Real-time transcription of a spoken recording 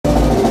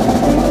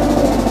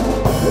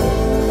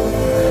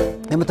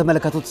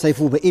የምትመለከቱት ሰይፉ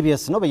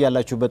በኢቢኤስ ነው።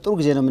 በያላችሁበት ጥሩ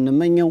ጊዜ ነው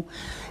የምንመኘው።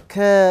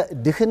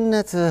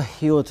 ከድህነት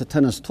ህይወት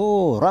ተነስቶ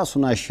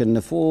ራሱን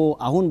አሸንፎ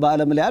አሁን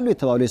በዓለም ላይ ያሉ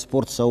የተባሉ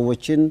የስፖርት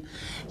ሰዎችን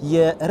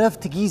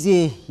የእረፍት ጊዜ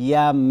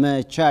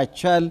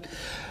ያመቻቻል።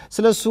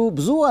 ስለሱ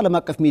ብዙ ዓለም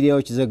አቀፍ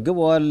ሚዲያዎች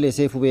ዘግበዋል።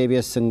 የሰይፉ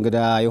በኢቢኤስ እንግዳ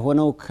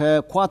የሆነው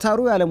ከኳታሩ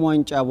የዓለም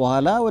ዋንጫ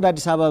በኋላ ወደ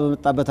አዲስ አበባ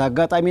በመጣበት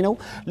አጋጣሚ ነው።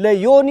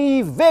 ለዮኒ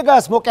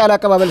ቬጋስ ሞቅ ያለ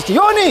አቀባበል። እስቲ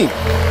ዮኒ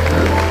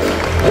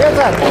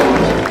የታል?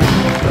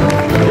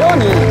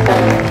 ዮኒ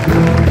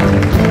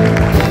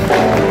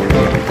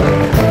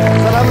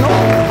ሰላም ነው?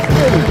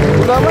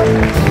 ሰላም ነው?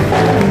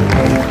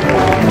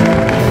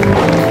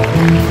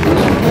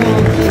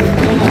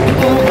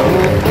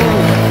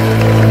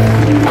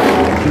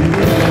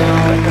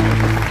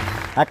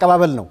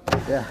 አቀባበል ነው።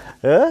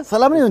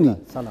 ሰላም ነው ዮኒ?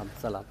 ሰላም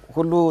ሰላም።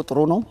 ሁሉ ጥሩ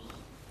ነው?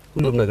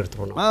 ሁሉም ነገር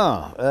ጥሩ ነው።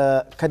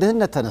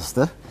 ከድህነት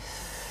ተነስተህ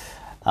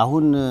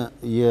አሁን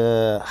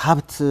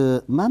የሀብት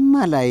ማማ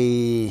ላይ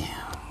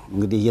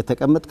እንግዲህ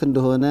እየተቀመጥክ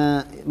እንደሆነ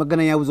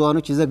መገናኛ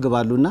ብዙሃኖች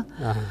ይዘግባሉና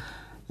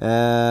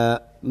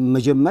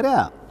መጀመሪያ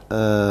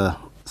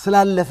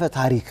ስላለፈ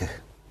ታሪክህ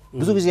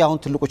ብዙ ጊዜ አሁን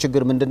ትልቁ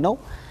ችግር ምንድነው?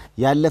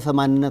 ያለፈ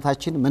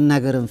ማንነታችን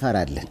መናገር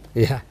እንፈራለን።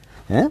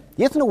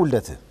 የት ነው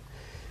ውልደትህ?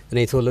 እኔ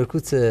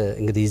የተወለድኩት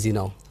እንግዲህ እዚህ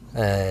ነው፣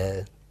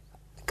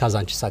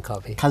 ካዛንቺስ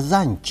አካባቢ።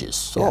 ካዛንቺስ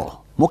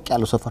ሞቅ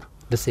ያለው ሰፈር፣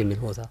 ደስ የሚል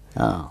ቦታ።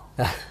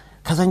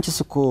 ካዛንቺስ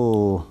እኮ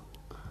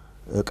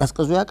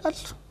ቀዝቅዞ ያውቃል?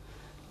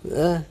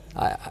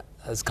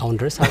 እስካሁን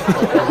ድረስ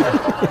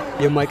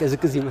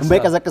የማይቀዘቅዝ ይመስላል።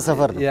 የማይቀዘቅዝ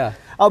ሰፈር ነው።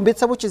 አሁን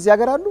ቤተሰቦች እዚህ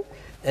ሀገር አሉ?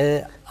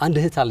 አንድ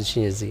እህት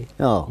አለችኝ እዚህ፣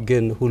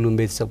 ግን ሁሉም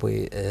ቤተሰቦች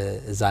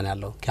እዛ ነው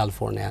ያለው፣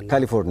 ካሊፎርኒያ፣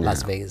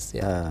 ላስ ቬጋስ።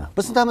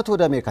 በስንት ዓመት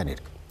ወደ አሜሪካ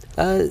ሄድክ?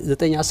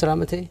 9-10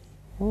 ዓመቴ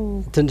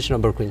ትንሽ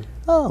ነበርኩኝ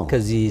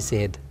ከዚህ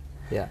ሲሄድ።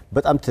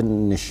 በጣም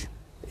ትንሽ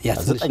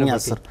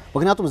 9-10።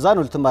 ምክንያቱም እዛ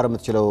ነው ልትማር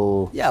የምትችለው።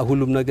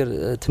 ሁሉም ነገር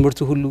ትምህርቱ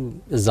ሁሉ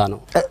እዛ ነው።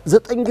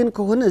 9 ግን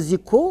ከሆነ እዚህ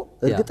እኮ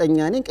እርግጠኛ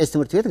ነኝ ቄስ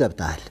ትምህርት ቤት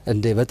ገብተሃል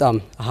እንዴ? በጣም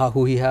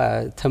ሀሁሂሃ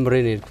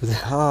ተምሬን ሄድኩት።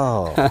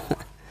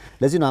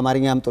 ለዚህ ነው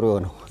አማርኛም ጥሩ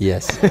የሆነው።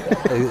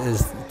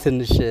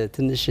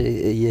 ትንሽ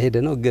እየሄደ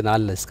ነው ግን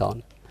አለ እስካሁን።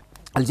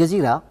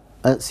 አልጀዚራ፣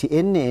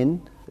 ሲኤንኤን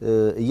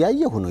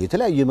እያየሁ ነው፣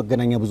 የተለያዩ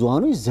የመገናኛ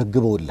ብዙሃኖች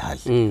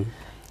ዘግበውልሃል።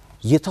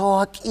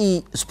 የታዋቂ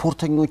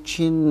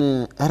ስፖርተኞችን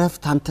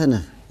እረፍት አንተ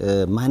ነህ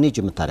ማኔጅ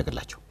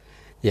የምታደርግላቸው?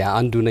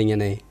 አንዱ ነኝ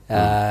እኔ።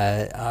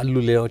 አሉ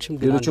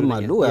ሌሎችም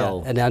አሉ።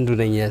 እኔ አንዱ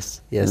ነኝ።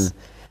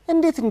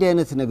 እንዴት እንዲህ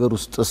አይነት ነገር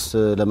ውስጥስ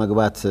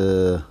ለመግባት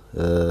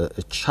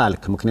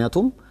ቻልክ?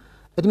 ምክንያቱም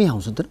እድሜ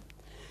አሁን ስንት ነው?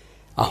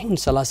 አሁን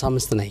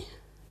 35 ነኝ።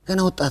 ገና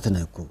ወጣት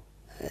ነህ እኮ።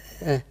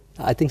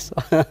 አይ ቲንክ ሶ።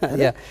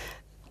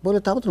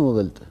 በሁለት ዓመት ነው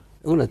የምበልጥ።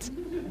 እውነት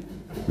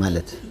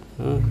ማለት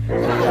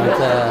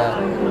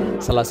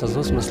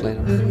 33 መስለኝ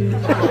ነው።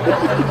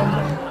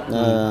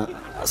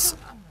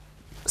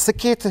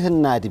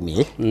 ስኬትህና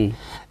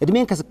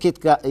እድሜን ከስኬት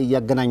ጋር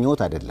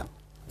ያገናኘሁት አይደለም፣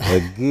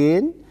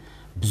 ግን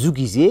ብዙ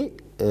ጊዜ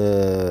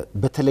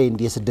በተለይ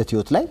እንደ የስደት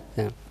ህይወት ላይ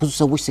ብዙ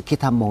ሰዎች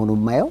ስኬታማ ሆነው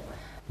የማየው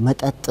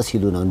መጠጥ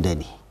ሲሉ ነው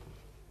እንደኔ።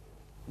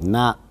 እና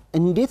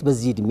እንዴት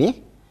በዚህ እድሜ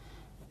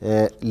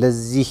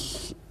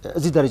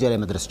እዚህ ደረጃ ላይ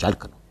መድረስ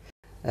ቻልክ ነው?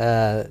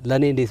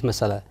 ለኔ እንዴት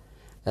መሰለ፣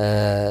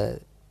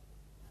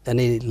 እኔ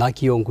ላኪ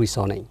የሆንኩኝ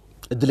ሰው ነኝ።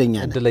 እድለኛ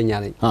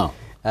ነኝ።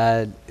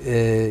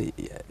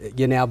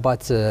 የኔ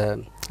አባት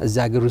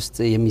እዚያ ሀገር ውስጥ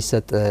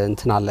የሚሰጥ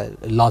እንትን አለ፣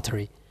 ሎተሪ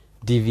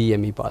ዲቪ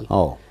የሚባል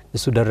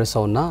እሱ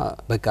ደረሰውና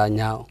በቃ እኛ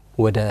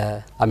ወደ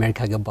አሜሪካ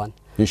ገባን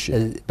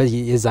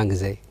የዛን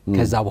ጊዜ።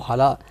 ከዛ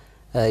በኋላ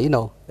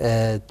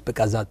በቃ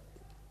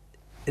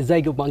እዛ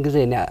የገባን ጊዜ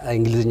እኔ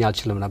እንግሊዝኛ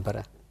አልችልም ነበረ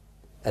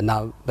እና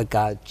በቃ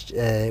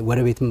ወደ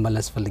ቤት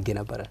መመለስ ፈልጌ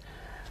ነበረ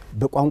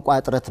በቋንቋ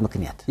እጥረት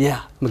ምክንያት።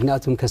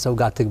 ምክንያቱም ከሰው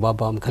ጋር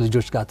ትግባባም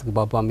ከልጆች ጋር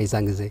ትግባባም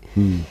የዛን ጊዜ።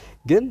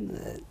 ግን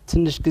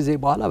ትንሽ ጊዜ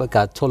በኋላ በቃ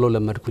ቶሎ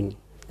ለመድኩኝ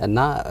እና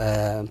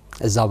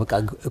እዛው በቃ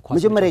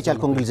መጀመሪያ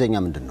የቻልከው እንግሊዝኛ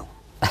ምንድነው?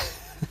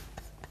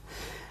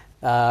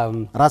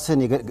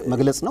 ራስን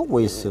መግለጽ ነው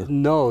ወይስ?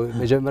 ኖ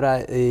መጀመሪያ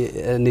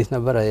እንዴት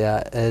ነበረ?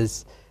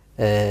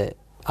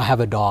 I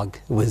have a dog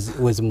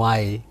was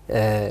my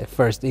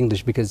first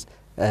English because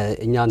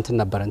እኛ እንትን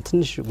ነበረን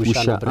ትንሽ ውሻ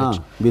ነበረች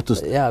ቤት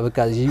ውስጥ። በቃ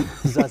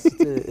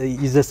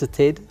ይዘህ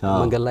ስትሄድ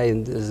መንገድ ላይ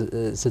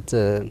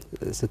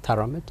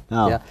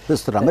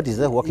ስታራመድ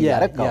ይዘህ ወክ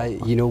እያደረግ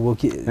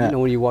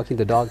when you walking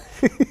the dog.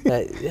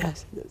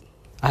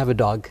 I have a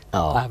dog.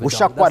 ውሻ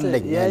እኮ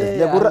አለኝ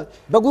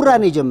በጉራ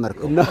ነው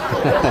የጀመርከው?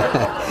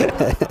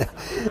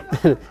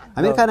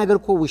 አሜሪካ ነገር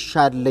እኮ ውሻ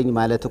አለኝ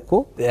ማለት እኮ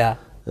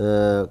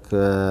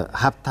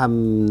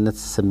ሀብታምነት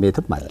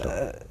ስሜትም አለው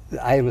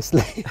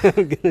አይመስልም?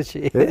 ግን እሺ፣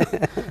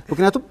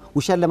 ምክንያቱም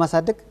ውሻን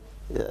ለማሳደግ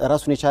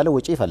ራሱን የቻለ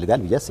ወጪ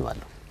ይፈልጋል ብዬ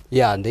አስባለሁ።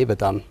 እንዴ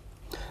በጣም።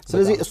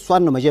 ስለዚህ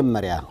እሷን ነው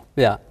መጀመሪያ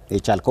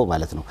የቻልከው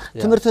ማለት ነው።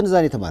 ትምህርትን እዛ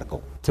ነው የተማርከው?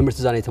 ትምህርት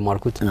እዛ ነው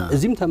የተማርኩት።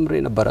 እዚህም ተምሬ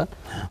ነበረ፣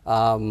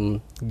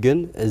 ግን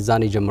እዛ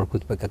ነው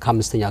የጀመርኩት። በቃ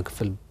ከ5ኛ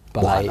ክፍል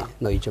በላይ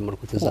ነው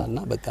የጀመርኩት እዛና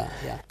በቃ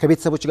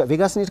ከቤተሰቦች ጋር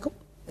ቬጋስ ነው የሄድከው?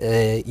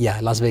 ያ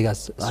ላስ ቬጋስ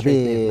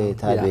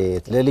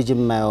አቤት ለልጅ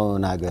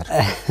የማይሆን ሀገር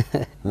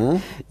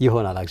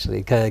ይሆናል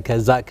actually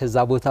ከዛ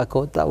ቦታ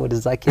ከወጣ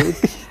ወደዛ ከሄድ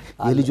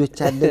የልጆች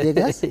አለ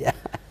ቬጋስ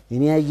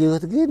እኔ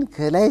ያየሁት ግን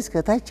ከላይ እስከ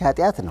ታች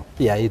ኃጢያት ነው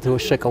ያ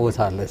የተወሸቀ ቦታ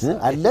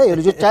አለ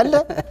የልጆች አለ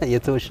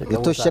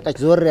የተወሸቀች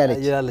ዞር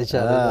ያለች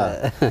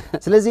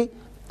ስለዚህ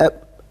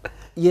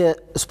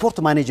የስፖርት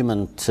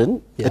ማኔጅመንትን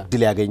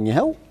እድል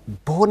ያገኘው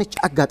በሆነች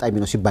አጋጣሚ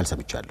ነው ሲባል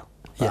ሰምቻለሁ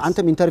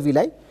አንተም ኢንተርቪው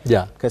ላይ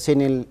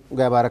ከሴኔል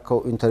ጋር ባረከው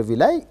ኢንተርቪው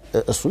ላይ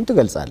እሱን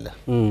ትገልጻለህ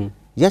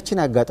ያቺን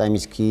አጋጣሚ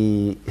እስኪ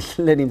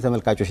ለኔም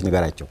ተመልካቾች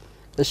ንገራቸው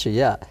እሺ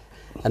ያ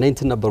እኔ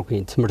እንትን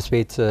ነበርኩኝ ትምህርት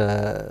ቤት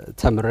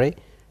ተምሬ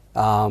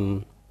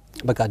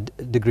በቃ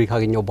ዲግሪ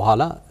ካገኘው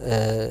በኋላ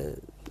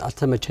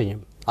አልተመቸኝም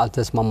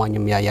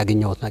አልተስማማኝም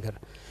ያገኘሁት ነገር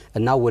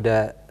እና ወደ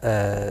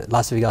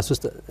ላስ ቬጋስ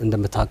ውስጥ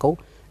እንደምታውቀው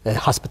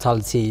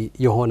ሆስፒታሊቲ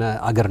የሆነ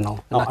አገር ነው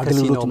እና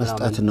አገልግሎት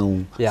መስጠት ነው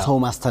ሰው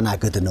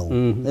ማስተናገድ ነው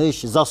እሺ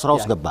እዛው ስራው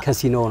ውስጥ ገባ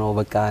ካሲኖ ነው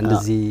በቃ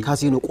እንደዚህ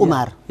ካሲኖ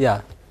ቁማር ያ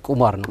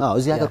ቁማር ነው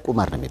እዚህ ሀገር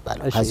ቁማር ነው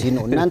የሚባለው ካሲኖ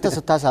እናንተ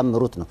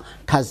ስታሳምሩት ነው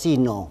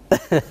ካሲኖ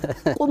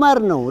ቁማር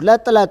ነው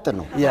ላጥላጥ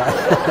ነው ያ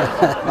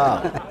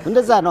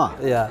እንደዛ ነው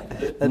ያ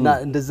እና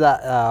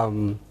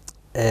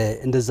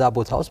እንደዛ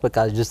ቦታ ውስጥ በቃ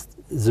just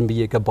ዝም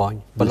ብዬ ገባሁኝ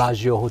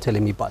በላጂዮ ሆቴል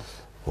የሚባል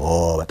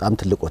በጣም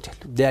ትልቅ ሆቴል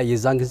ያ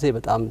የዛን ጊዜ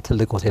በጣም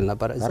ትልቅ ሆቴል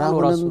ነበር እዛ ነው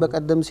ራሱ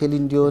በቀደም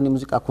ሴሊን ዲዮን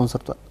የሙዚቃ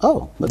ኮንሰርት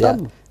በጣም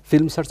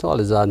ፊልም ሰርተዋል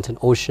እዛ እንትን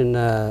ኦሽን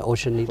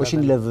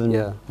 11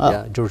 ያ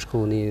ጆርጅ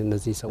ክሉኒ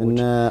እነዚህ ሰዎች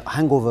እና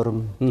ሃንጎቨርም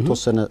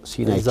ተወሰነ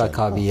ሲና እዛ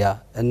ካቢያ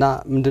እና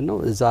ምንድነው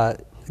እዛ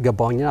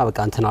ገባሁኝና በቃ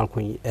እንትን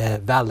አልኩኝ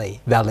ቫሌይ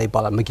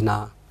ባላ መኪና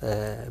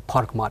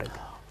ፓርክ ማድረግ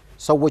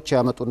ሰዎች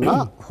ያመጡና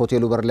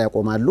ሆቴሉ በር ላይ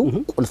ያቆማሉ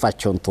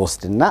ቁልፋቸውን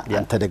ተወስድና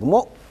አንተ ደግሞ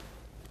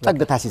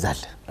ጠግታ ሲዛል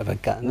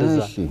በቃ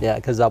እንደዛ ያ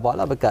ከዛ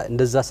በኋላ በቃ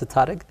እንደዛ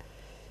ስታረግ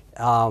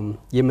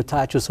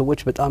የምታያቸው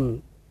ሰዎች በጣም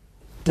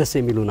ደስ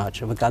የሚሉ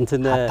ናቸው በቃ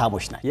እንትን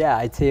ሀብታሞች ናቸው ያ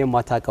አይቴም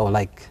ማታቀው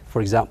like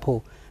for example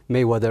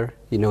Mayweather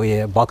you know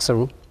የቦክሰሩ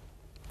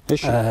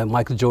እሺ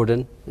ማይክል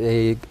ጆርዳን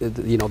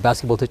you know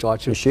ባስኬትቦል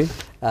ተጫዋቹ እሺ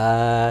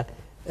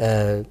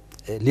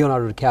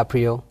ሊዮናርዶ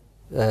ዲካፕሪዮ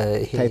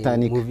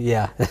ታይታኒክ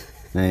ያ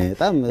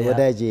በጣም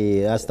ወዳጅ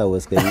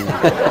አስተዋወስከኝ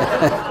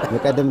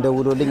በቀደም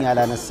ደውሎልኝ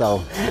አላነሳው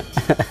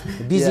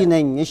ቢዚ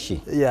ነኝ እሺ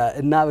ያ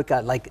እና በቃ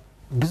like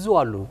ብዙ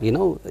አሉ you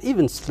know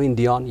even Celine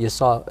Dion you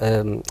saw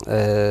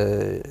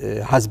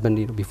husband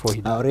you know before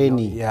he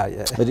already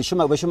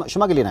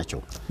ሽማግሌ ናቸው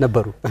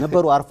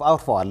ነበሩ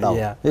አርፈዋል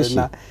እሺ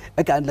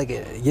በቃ like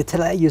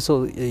የተለያየ ሰው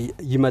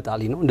ይመጣል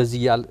you know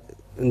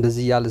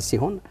እንደዚህ ያለ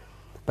ሲሆን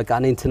በቃ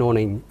እኔ እንትን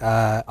ሆነኝ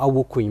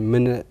አወኩኝ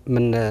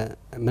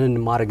ምን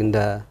ማድረግ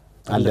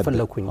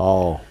እንደፈለኩኝ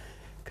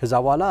ከዛ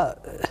በኋላ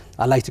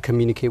I like to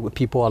communicate with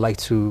people I like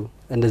to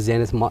እንደዚህ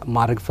አይነት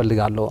ማድረግ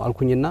ፈልጋለሁ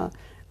አልኩኝና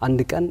አንድ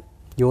ቀን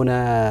የሆነ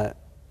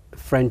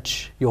ፍሬንች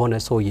የሆነ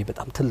ሰውዬ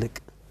በጣም ትልቅ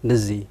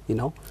እንደዚህ you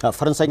know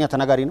ፈረንሳይኛ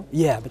ተናጋሪ ነው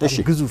ያ በጣም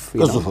ግዙፍ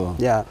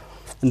ያ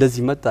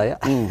እንደዚህ መጣ ያ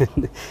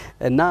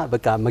እና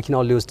በቃ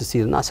መኪናው ሊወስድ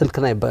ሲልና ስልክ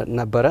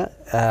ነበረ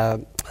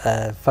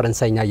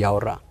ፈረንሳይኛ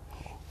ያወራ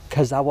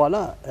ከዛ በኋላ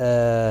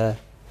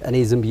እኔ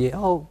ዝም ብዬ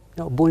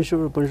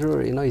bonjour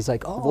you know he's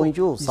like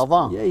bonjour ça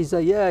va yeah he's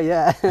like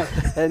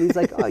yeah and he's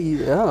like you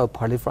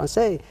parle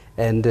français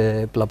and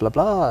blah blah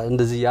blah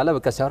እንደዚህ ያለ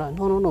በቃ ሲያወራ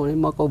no እኔ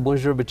ማውቀው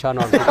bonjour ብቻ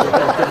ነው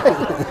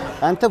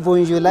አንተ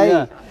bonjour ላይ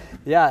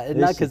ያ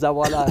እና ከዛ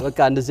በኋላ በቃ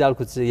እንደዚህ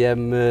አልኩት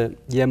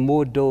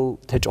የምወደው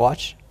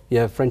ተጫዋች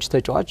የፍሬንች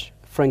ተጫዋች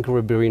ፍራንክ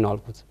ሪቤሪ ነው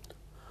አልኩት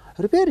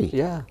ሪቤሪ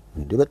ያ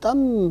እንዴ በጣም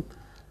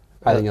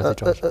ኃይለኛ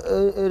ተጫዋች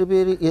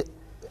ሪቤሪ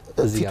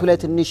ፊቱ ላይ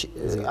ትንሽ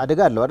አደጋ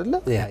አለው አይደለ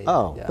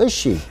እሺ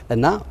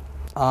እና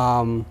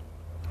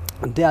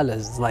እንዴ አለ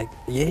like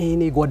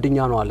የኔ ጓደኛ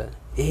ነው አለ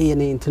ይሄ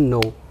የኔ እንትን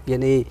ነው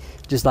የኔ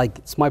just like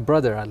it's my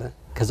brother አለ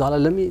ከዛ አለ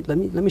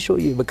let me show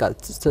you በቃ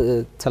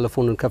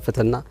ቴሌፎኑን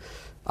ከፈተና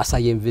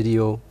አሳየኝ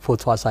ቪዲዮ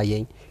ፎቶ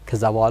አሳየኝ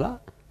ከዛ በኋላ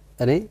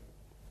እኔ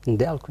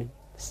እንዴ አልኩኝ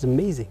this is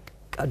amazing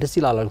ደስ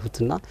ይላል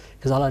አልኩትና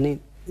ከዛ አለ እኔ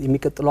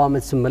የሚቀጥለው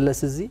አመት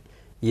ስመለስ እዚህ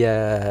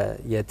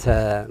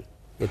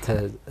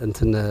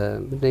እንትን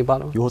ምን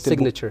ይባላል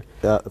ሲግኔቸር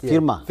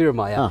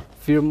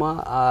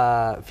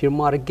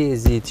ፊርማ አርጌ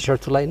እዚህ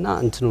ቲሸርቱ ላይና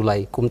እንትኑ ላይ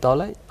ቁምጣው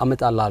ላይ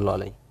አመጣላለሁ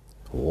አለኝ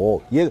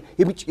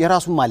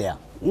የራሱ ማሊያ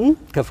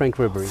ከፍራንክ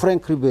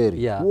ሪቤሪ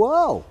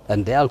ዋው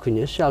እንዴ አልኩኝ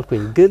እሺ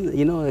አልኩኝ ግን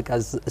you know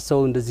ሰው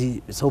እንደዚህ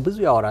ሰው ብዙ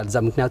ያወራል እዛ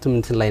ምክንያቱም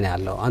እንትን ላይ ነው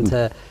ያለው አንተ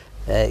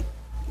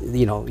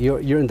you know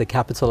you're in the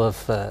capital of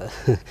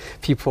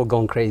people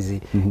going crazy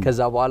ከዛ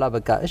በኋላ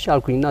በቃ እሺ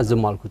አልኩኝና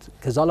ዝም አልኩት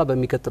ከዛ በኋላ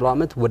በሚቀጥለው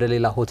አመት ወደ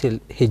ሌላ ሆቴል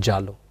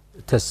ሄጃለሁ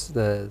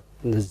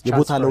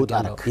የቦታ ለውጥ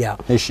አረክ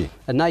እሺ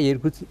እና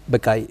የሄድኩት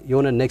በቃ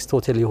የሆነ ኔክስት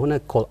ሆቴል የሆነ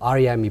ኮል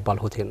አሪያ የሚባል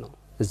ሆቴል ነው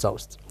እዛ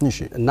ውስጥ እሺ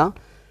እና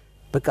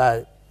በቃ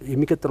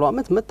የሚቀጥለው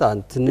አመት መጣ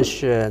ትንሽ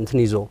እንትን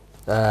ይዞ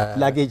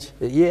ላጌጅ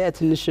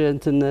ትንሽ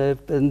እንትን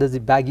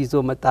እንደዚህ ባግ ይዞ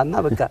መጣና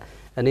በቃ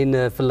እኔን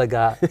ፍለጋ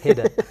ሄደ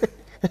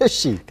እሺ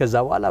ከዛ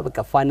በኋላ በቃ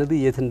ፋይናሊ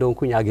የት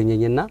እንደሆንኩኝ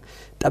ያገኘኝና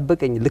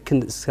ጠበቀኝ ልክ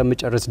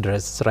እስከምጨርስ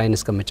ድረስ ስራዬን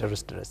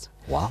እስከምጨርስ ድረስ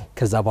ዋው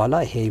ከዛ በኋላ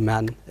hey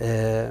man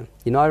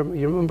you know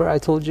you remember I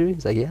told you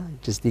he's like yeah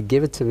just he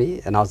gave it to me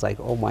and I was like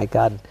oh my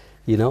god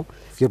you know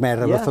ፊርማ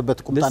ያረፈበት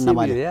ቁምጣና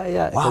ማለት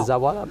ያ ከዛ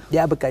በኋላ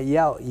ያ በቃ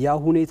ያ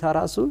ሁኔታ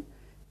ራሱ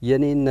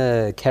የኔን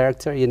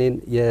ካራክተር የኔን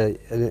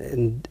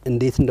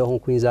እንዴት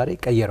እንደሆንኩኝ ዛሬ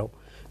ቀየረው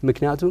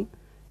ምክንያቱም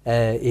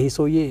ይሄ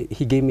ሰውዬ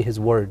he gave me his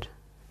word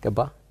ገባ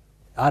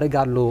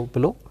አረጋለሁ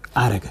ብሎ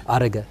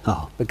አረገ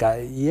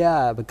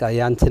በቃ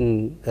ያንተን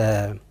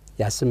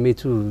ያ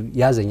ስሜቱ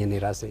ያዘኝ እኔ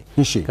ራሴ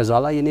ከዛ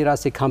ላይ የኔ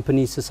ራሴ ካምፓኒ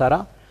ስሰራ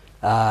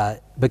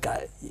በቃ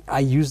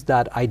I use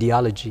that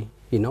ideology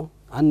you know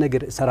አንድ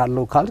ነገር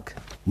እሰራለሁ ካልክ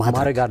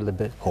ማድረግ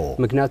አለብህ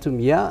ምክንያቱም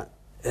ያ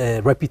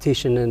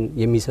ሬፑቴሽንን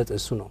የሚሰጥ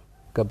እሱ ነው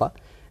ገባ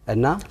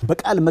እና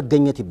በቃል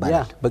መገኘት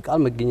ይባላል በቃል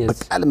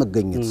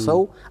መገኘት ሰው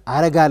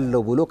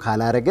አረጋለሁ ብሎ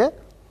ካላረገ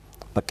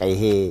በቃ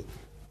ይሄ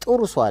ጥሩ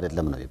ሰው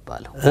አይደለም ነው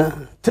የሚባለው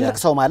ትልቅ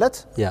ሰው ማለት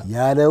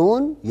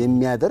ያለውን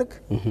የሚያደርግ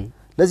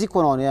ለዚህ እኮ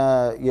ነው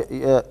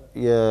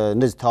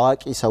እነዚህ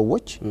ታዋቂ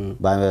ሰዎች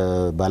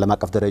በዓለም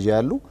አቀፍ ደረጃ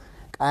ያሉ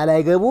ቃል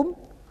አይገቡም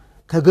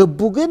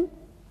ከገቡ ግን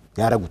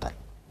ያረጉታል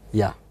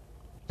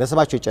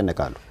ለሰባቸው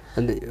ይጨነቃሉ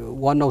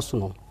ዋናው እሱ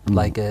ነው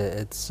like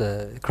it's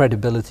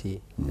credibility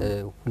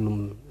ሁሉም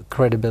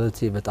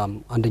credibility በጣም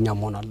አንደኛ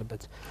መሆን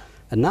አለበት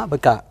እና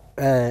በቃ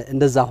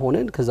እንደዛ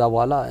ሆነን ከዛ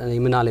በኋላ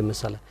ምን አለ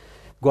መሰለ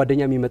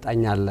ጓደኛም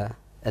ይመጣኛል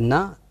እና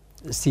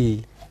እስቲ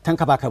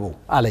ተንከባከበው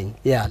አለኝ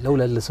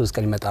ለሁለት ለሶስት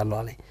ቀን ይመጣሉ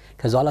አለኝ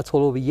ከዛ በኋላ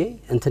ቶሎ ብዬ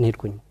እንትን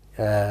ሄድኩኝ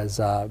እዛ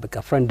በቃ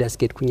ፍሬንድ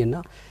ዴስክ ሄድኩኝና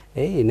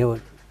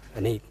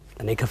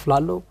እኔ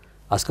ከፍላለሁ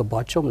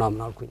አስገባቸው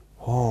ምናምን አልኩኝ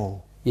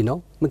you know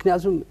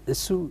ምክንያቱም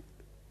እሱ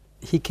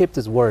he kept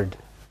his word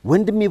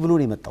ወንድሜ ብሎ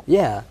ነው የመጣው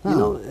you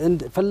know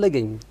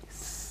ፈለገኝ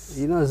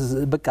you know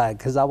በቃ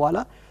ከዛ በኋላ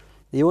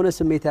የሆነ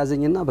ስሜት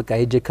ያዘኝና በቃ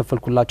ሄጄ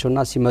ከፈልኩላቸውና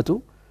ሲመጡ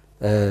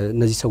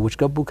እነዚህ ሰዎች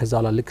ገቡ ከዛ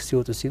በኋላ ልክ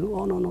ሲወጡ ሲሉ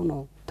ኖ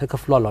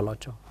ተከፍሏል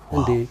አሏቸው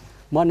እንዴ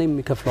ማን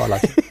የሚከፍለው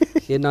አላቸው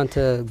የናንተ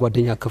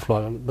ጓደኛ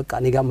ከፍሏል በቃ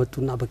እኔ ጋር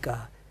መጡና በቃ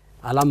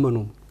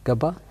አላመኑም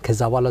ገባ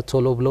ከዛ በኋላ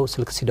ቶሎ ብለው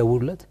ስልክ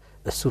ሲደውሉለት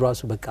እሱ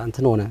ራሱ በቃ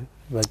እንትን ሆነ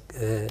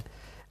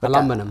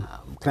አላመነም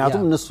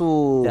ምክንያቱም እነሱ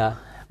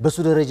በሱ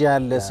ደረጃ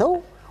ያለ ሰው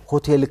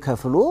ሆቴል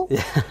ከፍሎ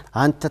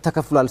አንተ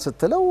ተከፍሏል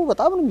ስትለው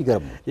በጣም ነው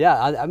የሚገርመው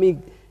I mean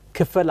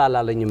ክፈል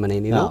አላለኝም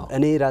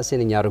እኔ ራሴ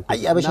ነኝ ያርኩ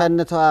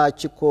አያበሻነቷ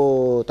እቺኮ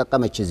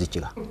ተቀመጭ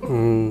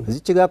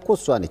እዚች ጋር እኮ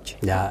እሷ ነች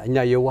እኛ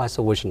የዋህ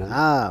ሰዎች ነን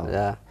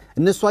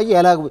እነሱ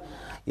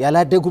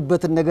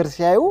ያላደጉበትን ነገር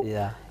ሲያዩ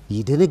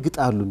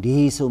ይደነግጣሉ እንዴ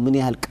ሰው ምን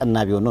ያህል ቀና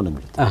ቢሆን ነው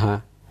የሚሉት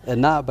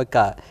እና በቃ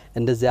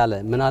እንደዚህ ያለ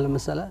ምን አለ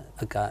መሰለ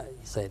በቃ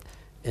he said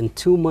in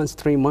 2 months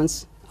 3 months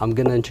I'm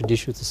going to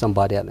introduce you to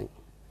somebody አለኝ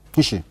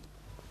እሺ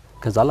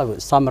ከዛ ላይ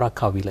ሳምራ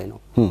አካባቢ ላይ ነው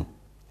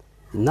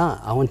እና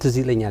አሁን ትዝ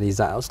ይለኛል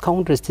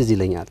እስካሁን ድረስ ትዝ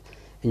ይለኛል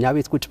እኛ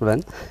ቤት ቁጭ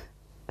ብለን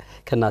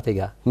ከናቴ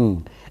ጋር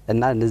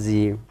እና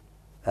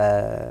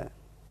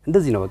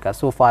እንደዚህ ነው በቃ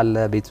ሶፋ አለ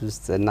ቤት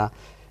ውስጥ እና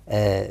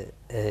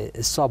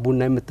እሷ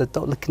ቡና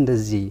የምትጠጣው ልክ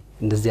እንደዚህ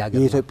ያገ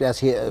የኢትዮጵያ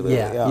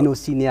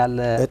ሲኒ ያለ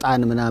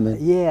እጣን ምናምን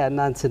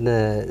እናንተን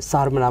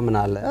ሳር ምናምን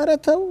አለ ኧረ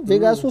ተው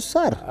ቬጋስ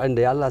ሳር እንደ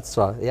ያላት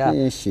እሷ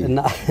እና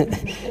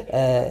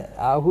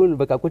አሁን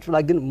በቃ ቁጭ ብላ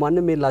ግን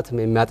ማንም የላትም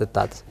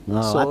የሚያጠጣት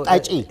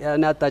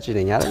አጣጪ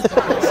ነኝ አይደል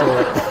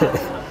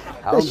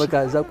አሁን በቃ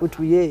እዛ ቁጭ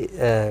ብዬ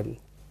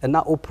እና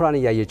ኦፕራን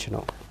እያየች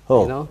ነው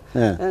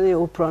እኔ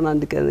ኦፕራን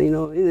አንድ ቀን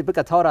በቃ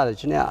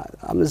ታወራለች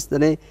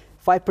እኔ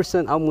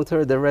 5% I'm with her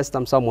the rest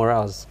I'm somewhere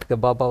else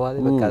ከባባባለ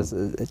በቃ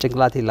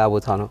ጭንቅላቴ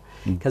ላቦታ ነው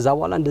ከዛ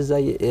በኋላ እንደዛ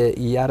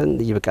ያረን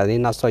በቃ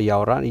እኔና እሷ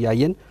ያወራን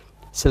ያየን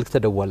ስልክ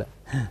ተደወለ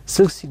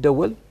ስልክ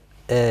ሲደወል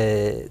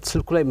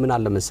ስልኩ ላይ ምን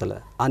አለ መሰለ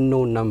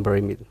unknown number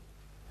የሚል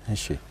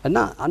እሺ እና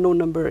unknown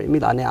number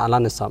የሚል እኔ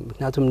አላነሳም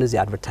ምክንያቱም እነዚህ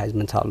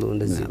አድቨርታይዝመንት አሉ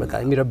እንደዚህ በቃ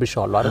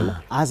የሚረብሽው አሉ አይደል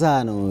አዛ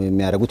ነው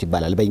የሚያረጉት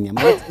ይባላል በእኛ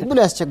ማለት ብሎ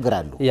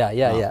ያስቸግራሉ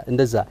ያ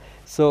እንደዛ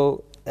so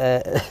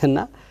እና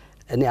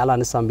እኔ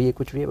አላነሳም ብዬ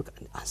ቁጭ ብዬ በቃ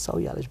አንሳው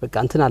ያለች በቃ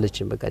እንትን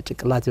አለችኝ በቃ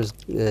ጭቅላቴ ውስጥ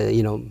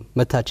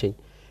መታቸኝ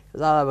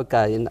ከዛ በቃ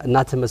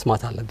እናት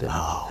መስማት አለብህ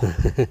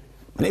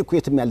እኔ እኮ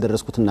የትም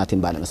ያልደረስኩት እናቴን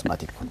ባለ መስማት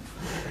ይልኩ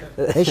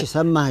እሺ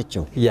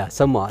ሰማቸው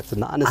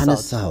ሰማዋትና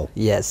አነሳው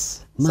yes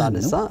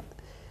ሳነሳ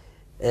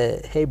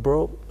hey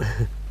bro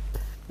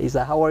he's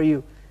like how are you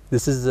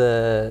this is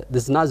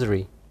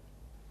Nazri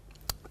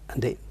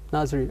and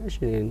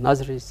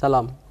Nazri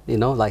salam you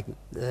know like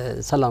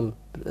salam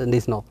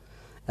እንዴት ነው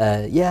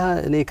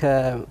እኔ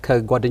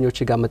ከጓደኞቼ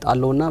ጋር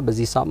መጣለውና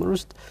በዚህ ሳምር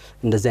ውስጥ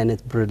እንደዚህ አይነት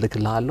ብር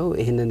ልክልሃለሁ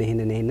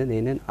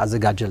ይሄንን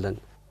አዘጋጀልን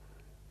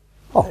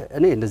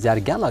እኔ እንደዚህ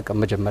አድርጌ አላውቅም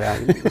መጀመሪያ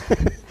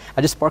I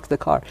just parked the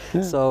car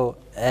so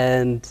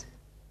and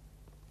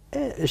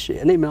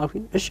እኔ ምን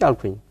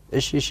አልኩኝ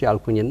እሺ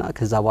አልኩኝና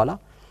ከዛ በኋላ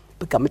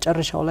በቃ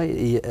መጨረሻው ላይ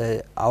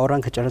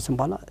አወራን ከጨረስን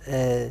በኋላ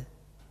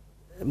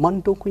ማን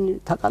እንደሆንኩኝ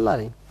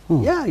ታውቃለህ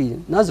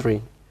Nazri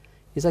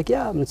he's like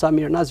I'm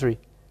Samir Nazri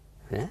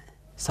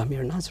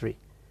Samir Nazri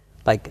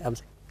like I was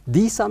like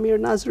the Samir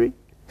Nazri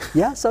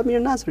yeah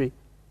Samir Nazri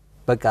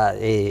በቃ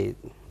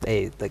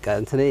በቃ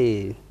እንትኔ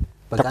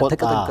በቃ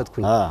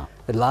ተቀጠቀጥኩኝ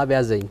ላብ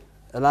ያዘኝ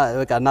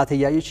በቃ እናቴ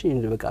ያየችኝ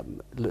በቃ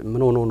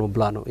ምን ሆኖ ነው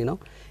ብላ ነው you know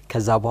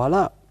ከዛ በኋላ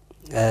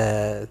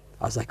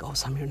I was like oh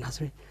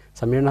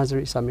Samir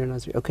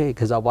Nasri okay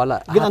ከዛ በኋላ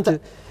ግን አንተ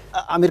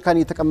አሜሪካን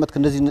የተቀመጥክ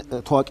እንደዚህ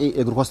ታዋቂ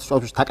እግር ኳስ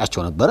ተጫዋቾች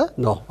ታቃቸው ነበር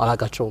ነው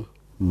አላቃቸውም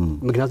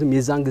ምክንያቱም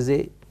የዛን ጊዜ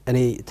እኔ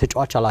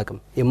ተጫዋች አላቅም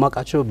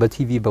የማቃቸው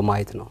በቲቪ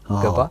በማየት ነው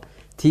ገባ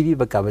ቲቪ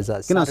በቃ በዛ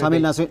ግን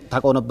ሳሚር ናስሪ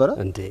ታቀው ነበር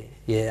እንዴ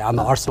የአም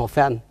አርሰናል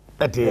ፋን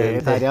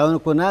ታዲያውን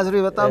እኮ ናስሪ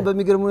በጣም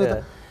በሚገርም ሁኔታ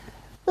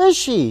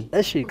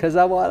እሺ ከዛ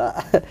በኋላ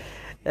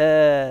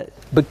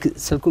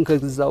ስልኩን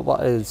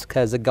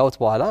ከዘጋውት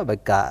በኋላ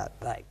በቃ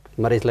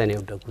መሬት ላይ ነው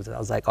የወደኩት I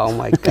was like oh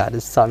my god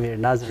it's Samir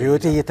Nasri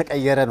ህይወቴ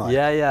እየተቀየረ ነው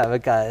ያ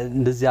በቃ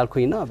እንደዚህ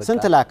ያልኩኝና በቃ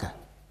ስንት ላከ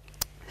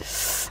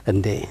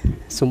እንዴ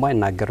ስሙ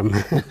አይናገርም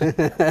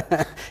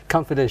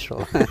confidential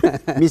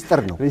ሚስጥር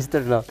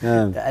ነው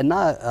እና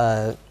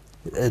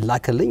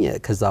ላከልኝ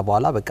ከዛ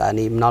በኋላ በቃ እኔ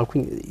ምን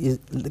አልኩኝ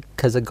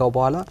ከዘጋው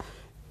በኋላ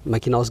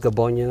መኪና ውስጥ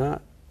ገባውኝና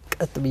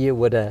ቀጥ ብዬ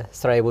ወደ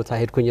ስራዬ ቦታ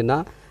ሄድኩኝና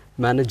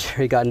ማኔጀር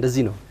ጋር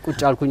እንደዚህ ነው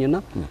ቁጭ አልኩኝና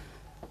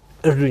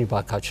እርዱኝ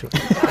ባካችሁ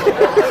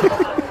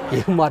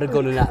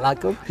የማደርገው ነው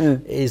አላውቅም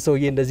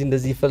ሰውዬ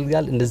እንደዚህ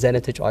ይፈልጋል እንደዚህ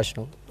አይነት ተጫዋች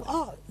ነው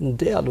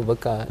እንዴ አሉ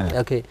በቃ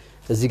ኦኬ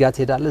እዚህ ጋር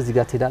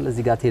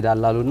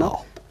ትሄዳለህ አሉና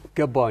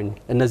ገባውኝ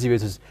እነዚህ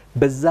ቤቶች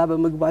በዛ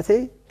በመግባቴ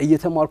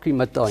እየተማርኩኝ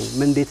መጣውኝ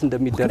ምን እንዴት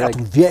እንደሚደረግ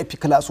ቪአይፒ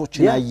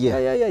ክላሶችን ያየ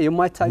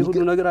የማይታይ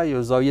ሁሉ ነገር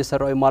አየው ዛው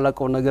እየሰራው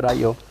የማላቀው ነገር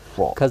አየው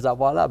ከዛ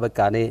በኋላ በቃ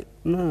እኔ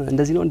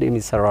እንደዚህ ነው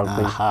እንደሚሰራው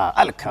አልኩኝ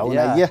አልካው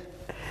ያየ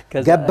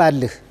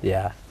ገባልህ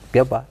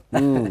ገባ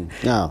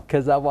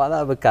ከዛ በኋላ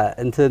በቃ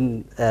እንትን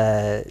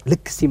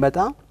ልክ ሲመጣ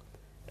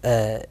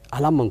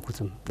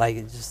አላመንኩትም like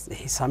just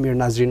Samir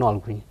Nasri ነው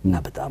አልኩኝ እና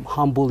በጣም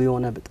humble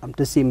የሆነ በጣም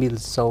ደስ የሚል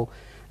ሰው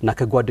እና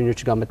ከጓደኞቹ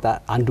ጋር መጣ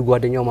አንዱ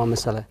ጓደኛው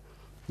ማመሰለ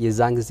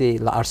የዛን ጊዜ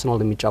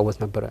ለአርሰናል የሚጫወት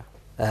ነበር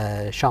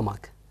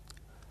ሻማክ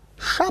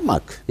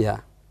ያ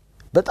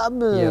በጣም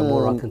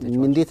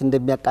እንዴት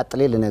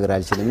እንደሚያቃጥል ልነግር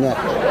አልችልም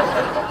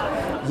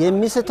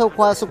የሚስተው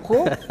ኳስ እኮ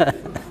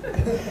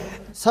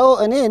ሰው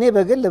እኔ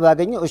በግል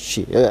ባገኘው እሺ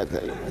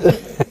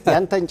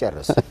ያንተን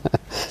ጨርስ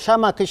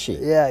ሻማክ እሺ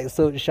ያ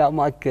so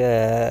ሻማክ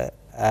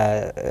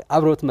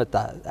አብሮት መጣ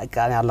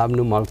አቃኔ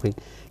አላምንም አልኩኝ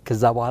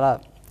ከዛ በኋላ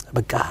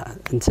በቃ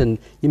እንትን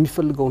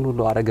የሚፈልገውን ሁሉ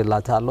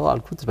አረጋላታለሁ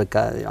አልኩት በቃ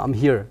I'm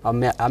here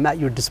I'm at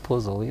your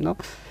disposal you know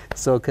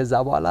so ከዛ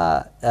በኋላ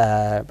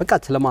በቃ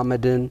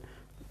ተለማመድን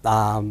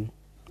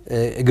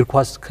እግር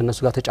ኳስ ከነሱ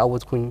ጋር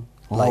ተጫወትኩኝ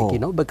like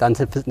you know በቃ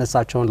እንትን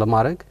ፍጥነታቸውን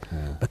ለማድረግ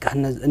በቃ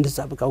እንደዛ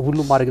በቃ ሁሉ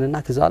ማድረግና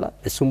ከዛ በኋላ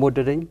እሱም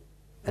ወደደኝ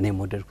እኔም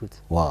ወደድኩት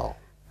ዋው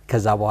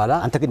ከዛ በኋላ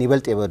አንተ ግን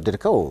ይበልጥ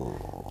የወደድከው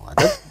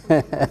አይደል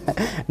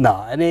ና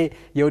እኔ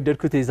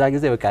የወደድኩት የዛ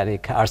ጊዜ በቃ እኔ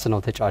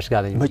ከአርሰናል ተጫዋች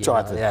ጋር ነኝ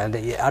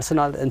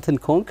አርሰናል እንትን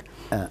ኮንክ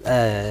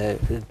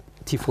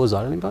ቲፎዞ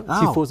አይደል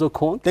ቲፎዞ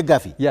ኮንክ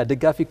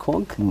ደጋፊ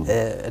ኮንክ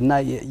እና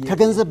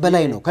ከገንዘብ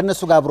በላይ ነው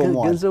ከነሱ ጋር አብሮ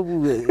መዋል ገንዘቡ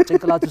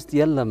ጭንቅላት ውስጥ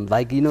የለም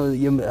like you know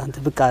አንተ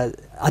በቃ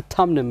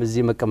አታምንም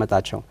እዚህ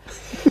መቀመጣቸው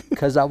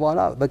ከዛ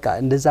በኋላ በቃ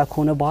እንደዛ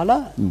ከሆነ በኋላ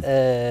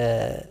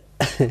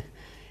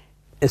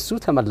እሱ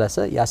ተመለሰ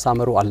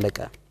ያሳመሩ አለቀ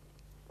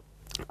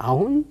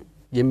አሁን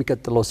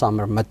የሚቀጥለው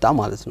ሳመር መጣ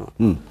ማለት ነው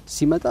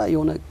ሲመጣ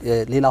የሆነ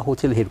ሌላ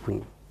ሆቴል ሄድኩኝ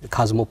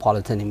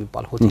ካዝሞፖሊታን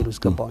የሚባል ሆቴል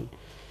ውስጥ ገባሁኝ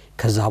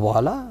ከዛ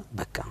በኋላ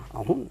በቃ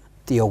አሁን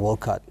Theo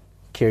Walcott,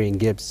 Kieran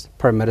Gibbs,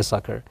 Per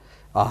Mertesacker,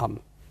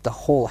 the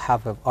whole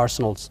half of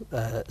Arsenal's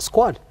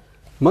squad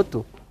መጡ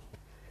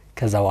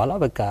ከዛ በኋላ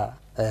በቃ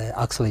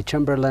Axley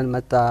Chamberlain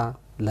መጣ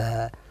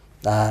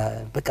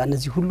በቃ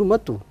እነዚህ ሁሉ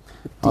መጡ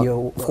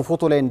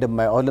ፎቶ ላይ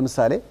እንደማየው አሁን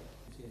ለምሳሌ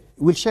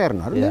ዊልሻየር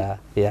ነው አይደል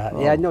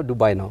ያኛው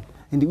ዱባይ ነው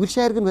እንዴ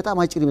ዊልሻየር ግን በጣም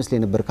አጭር ይመስለኝ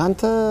ነበር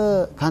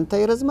ካንተ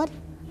ይረዝማል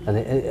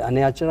እኔ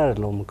አጭር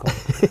አይደለሁም እኮ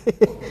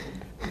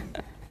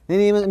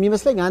እኔ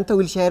የሚመስለኝ አንተ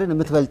ዊልሻየርን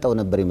የምትበልጠው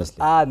ነበር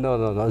ይመስለኝ ኖ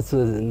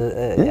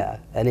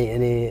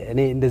እኔ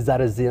እንደዛ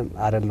ረዝም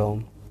አይደለሁም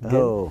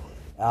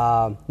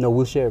ነው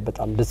ዊልሻየር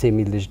በጣም ደስ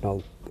የሚል ልጅ ነው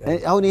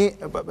አሁን ይሄ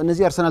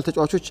እነዚህ አርሰናል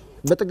ተጫዋቾች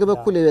በጥግ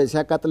በኩል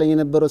ሲያቃጥለኝ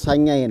የነበረው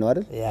ሳኛ ይሄ ነው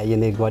አይደል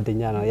የኔ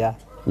ጓደኛ ነው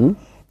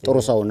ጥሩ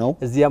ሰው ነው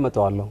እዚህ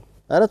ያመጣዋለሁ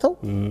ኧረ ተው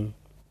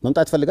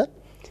መምጣት ፈልጋል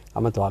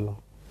አመጣዋለሁ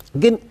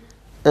ግን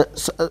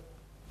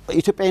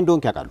ኢትዮጵያዊ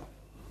እንደሆንክ ያውቃሉ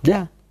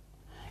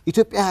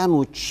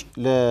ኢትዮጵያኖች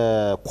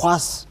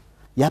ለኳስ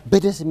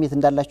ያበደ ስሜት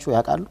እንዳላቸው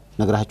ያውቃሉ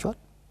ነግራቸዋል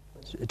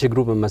ችግሩ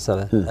ምን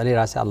መሰለህ እኔ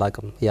ራሴ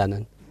አላቅም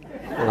ያንን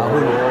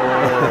አሁን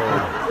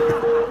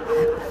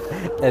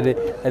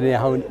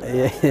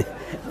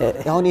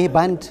አሁን ይሄ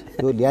ባንድ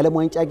የዓለም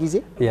ዋንጫ ጊዜ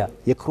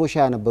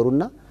የክሮሺያ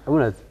ነበሩና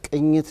እውነት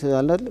ቅኝት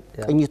አይደል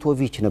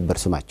ቅኝቶቪች ነበር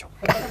ስማቸው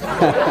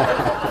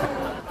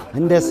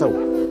እንደሰው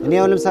እኔ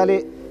አሁን ለምሳሌ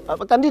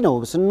በቃ እንዲህ ነው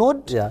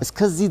ስንወድ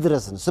እስከዚህ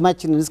ድረስ ነው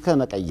ስማችንን እስከ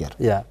መቀየር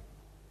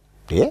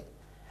ይሄ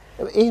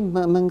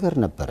መንገር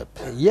ነበረብ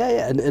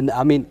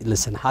I mean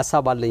listen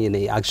ሐሳብ አለኝ እኔ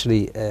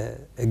actually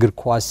እግር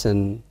ኳስን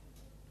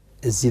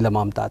እዚህ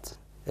ለማምጣት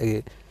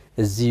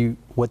እዚህ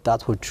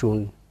ወጣቶቹን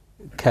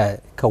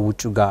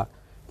ከውጭ ጋር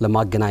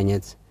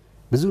ለማገናኘት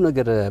ብዙ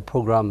ነገር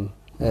ፕሮግራም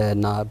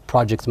እና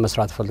ፕሮጀክት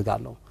መስራት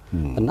ፈልጋለሁ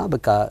እና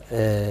በቃ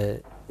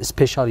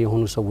ስፔሻል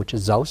የሆኑ ሰዎች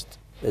እዛ ውስጥ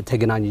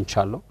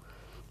ተገናኝቻለሁ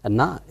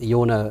እና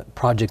የሆነ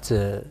ፕሮጀክት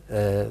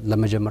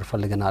ለመጀመር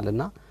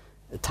ፈልገናልና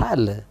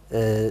ታለ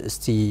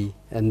እስቲ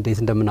እንዴት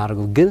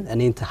እንደምናደርገው ግን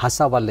እኔ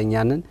ሐሳብ አለኝ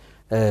ያንን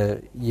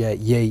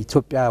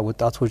የኢትዮጵያ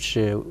ወጣቶች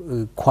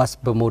ኳስ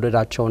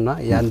በመውደዳቸውና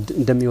ያን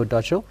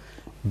እንደሚወዳቸው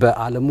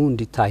በአለሙ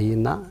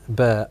እንዲታይና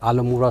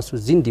በአለሙ ራሱ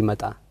እዚህ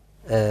እንዲመጣ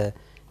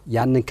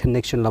ያንን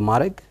ኮኔክሽን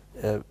ለማድረግ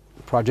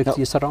ፕሮጀክት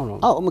እየሰራው ነው።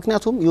 አዎ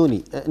ምክንያቱም ዮኒ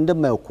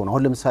እንደማይው እኮ ነው።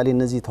 አሁን ለምሳሌ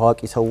እነዚህ ታዋቂ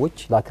ሰዎች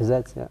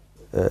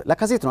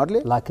ላካዜት ነው አይደል?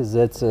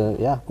 ላካዜት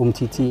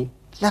ኡምቲቲ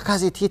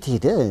ላካዜት የት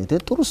ሄደ?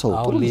 ጥሩ ሰው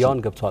ጥሩ ሊዮን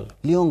ገብቷል።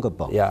 ሊዮን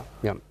ገባው።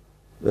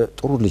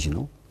 ጥሩ ልጅ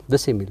ነው።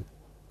 ደስ የሚል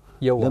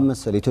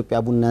ለምሳሌ ኢትዮጵያ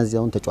ቡና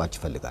እዚያውን ተጫዋች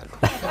ይፈልጋሉ።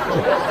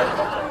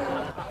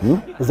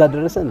 እዛ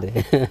ደረሰ እንዴ?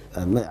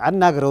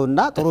 አናግረውና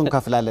ጥሩ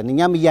እንከፍላለን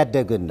እኛም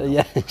እያደግን ነው።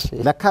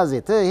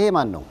 ላካዜት ይሄ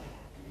ማን ነው?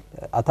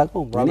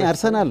 አታውቀውም? እኔ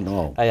አርሰናል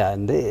ነው። አያ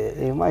እንዴ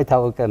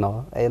የማይታወቀ ነው።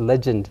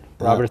 ሌጀንድ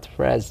ሮበርት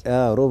ፔሬዝ።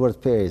 ሮበርት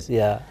ፔሬዝ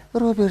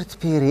ሮበርት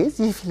ፔሬዝ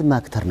የፊልም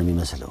አክተር ነው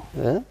የሚመስለው።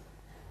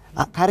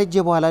 ካረጀ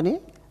በኋላ ነው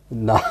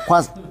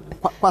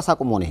ኳስ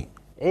አቁሞ ነው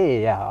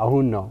ያ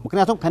አሁን ነው።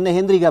 ምክንያቱም ከነ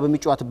ሄንሪ ጋር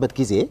በሚጫወትበት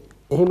ጊዜ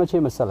ይሄ መቼ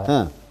መሰለ?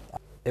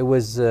 It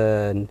was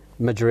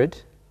Madrid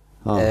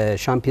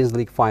Champions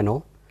League final.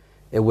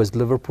 It was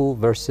Liverpool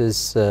versus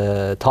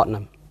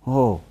Tottenham.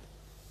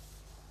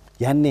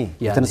 ያኔ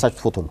የተነሳችው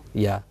ፎቶ ነው።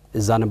 ያ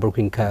እዛ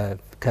ነበርኩኝ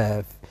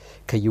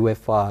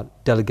ከዩኤፋ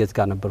ዴሌጌት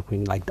ጋር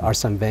ነበርኩኝ like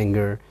Arsene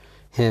Wenger,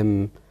 him,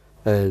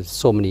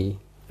 so many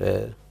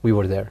we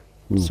were there.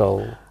 So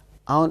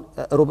አሁን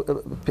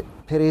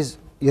ፔሬዝ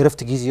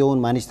የእረፍት ጊዜውን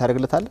ማኔጅ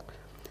ታደርግለታለህ?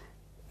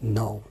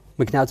 No.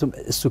 ምክንያቱም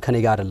እሱ ከኔ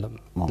ጋር አይደለም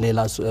ሌላ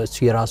እሱ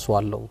የራሱ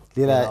አለው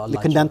ሌላ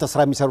ልክ እንዳንተ ስራ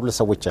የሚሰሩለት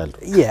ሰዎች አሉ።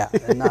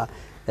 እና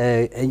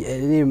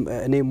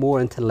እኔ ሞር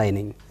እንትን ላይ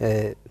ነኝ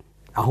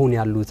አሁን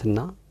ያሉትና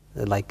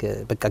ላይክ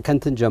በቃ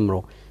ከንትን ጀምሮ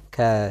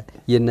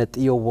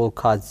ከየነጥዮ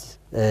ወልካዝ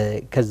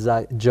ከዛ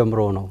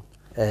ጀምሮ ነው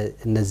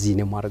እነዚህ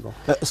ነው ማድረገው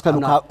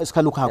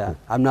እስከ ሉካኩ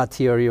I'm not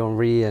Thierry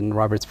Henry and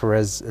Robert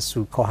Perez እሱ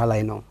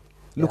ከኋላይ ነው።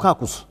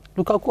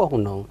 ሉካኩ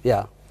አሁን ነው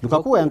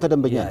ሉካኩ ያንተ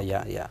ደንበኛ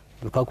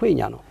ሉካኩ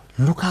የኛ ነው።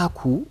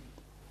 ሉካኩ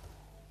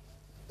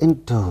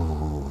እንደው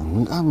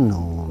በጣም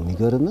ነው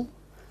የሚገርም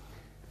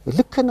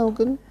ልክ ነው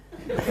ግን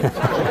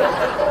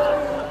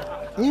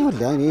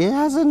ይኸውልህ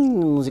የያዘን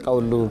ሙዚቃ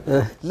ሁሉ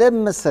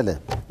ለምሳሌ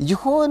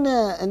የሆነ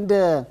እንደ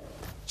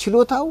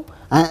ችሎታው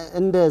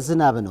እንደ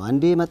ዝናብ ነው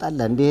አንዴ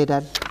ይመጣል አንዴ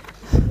ይሄዳል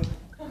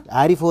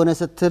አሪፍ ሆነ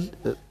ስትል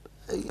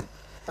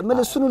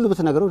እሱን ሁሉ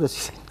ብትነግረው ደስ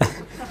ይላል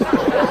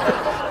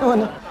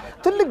ሆነ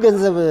ትልቅ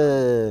ገንዘብ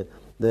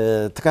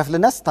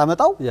ትከፍልና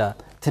ስታመጣው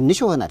ትንሽ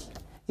ይሆናል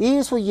ይሄ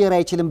ሶየራ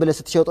አይችልም ብለ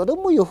ስትሸጠው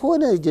ደግሞ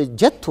የሆነ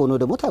ጀት ሆኖ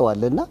ደግሞ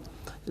ታይዋለና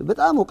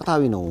በጣም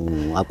ወቅታዊ ነው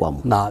አቋሙ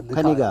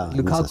ከኔ ጋር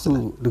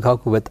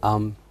ሉካኩ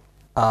በጣም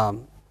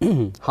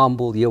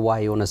humble የዋህ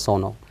የሆነ ሰው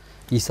ነው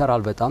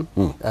ይሰራል በጣም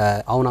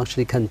አሁን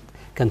actually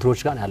ከንትሮች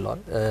ጋር ያለው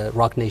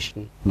rock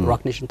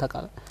nation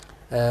ታውቃለህ?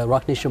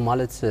 rock nation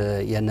ማለት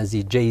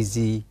የነዚህ ጄዚ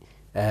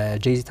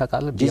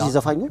ታውቃለህ? ጄዚ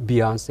ዘፋኙ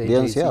ቢያንሴ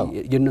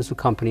የነሱ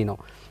ካምፓኒ ነው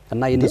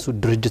እና የነሱ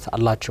ድርጅት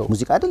አላቸው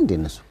ሙዚቃ አይደል እንደ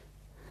እነሱ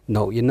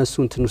ነው የነሱ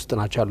እንትን ውስጥ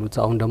ናቸው ያሉት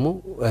አሁን ደግሞ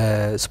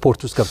ስፖርት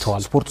ውስጥ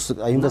ገብተዋል ስፖርት ውስጥ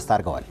ኢንቨስት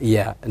አድርገዋል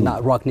እና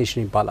rock nation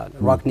ይባላል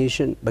rock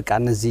nation በቃ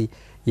እነዚህ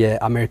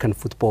የአሜሪካን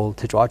ፉትቦል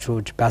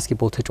ተጫዋቾች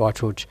ባስኬትቦል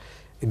ተጫዋቾች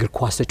እግር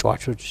ኳስ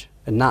ተጫዋቾች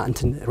እና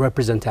እንትን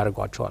ሪፕሬዘንት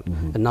ያደርጓቸዋል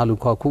እና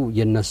ሉካኩ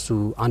የነሱ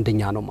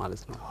አንደኛ ነው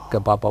ማለት ነው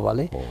ገባባባለ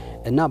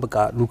እና በቃ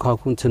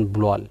ሉካኩ እንትን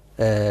ብሏል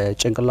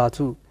ጭንቅላቱ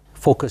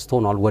ፎከስ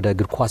ሆኗል ወደ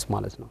እግር ኳስ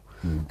ማለት ነው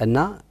እና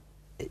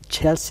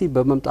ቼልሲ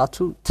በመምጣቱ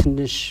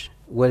ትንሽ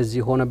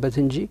ወዚህ ሆነበት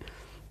እንጂ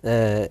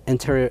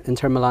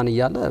ኢንተር ሚላን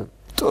ያለ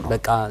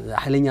በቃ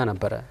ኃይለኛ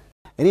ነበር።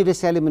 እኔ ደስ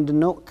ያለኝ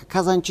ምንድነው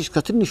ከካዛንቺስ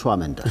ከትንሿ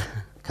መንደር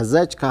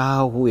ከዛች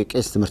ከሃሁ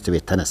የቄስ ትምህርት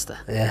ቤት ተነስተ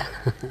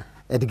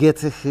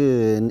እድገትህ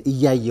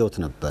እያየውት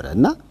ነበር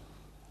እና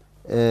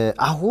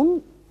አሁን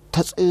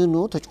ተጽዕኖ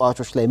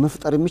ተጫዋቾች ላይ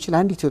መፍጠር የሚችል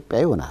አንድ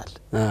ኢትዮጵያዊ ሆነሃል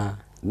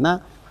እና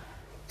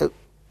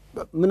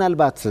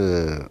ምናልባት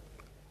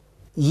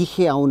ይሄ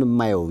አሁን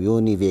የማየው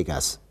ዮኒ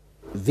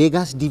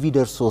ቬጋስ ዲቪ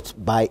ደርሶት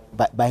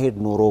ባይሄድ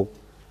ኖሮ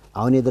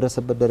አሁን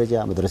የደረሰበት ደረጃ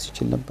መድረስ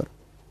ይችል ነበር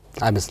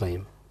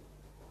አይመስለኝም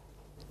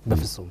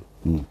በፍጹም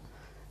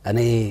እኔ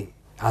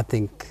I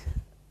think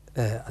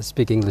I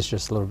speak English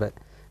just a little bit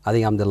I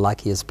think I'm the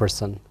luckiest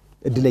person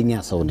እድለኛ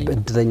ሰው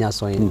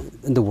ነኝ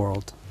in the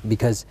world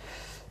because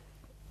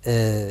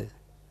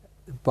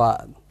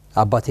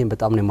አባቴን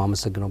በጣም ነው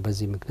የማመሰግነው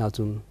በዚህ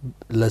ምክንያቱም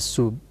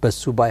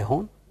በሱ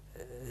ባይሆን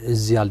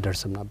እዚህ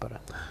አልደርስም ነበር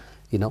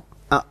you know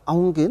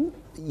አሁን ግን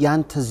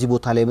ያንተ እዚህ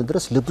ቦታ ላይ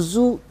መድረስ ለብዙ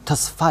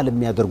ተስፋ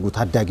ለሚያደርጉ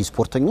ታዳጊ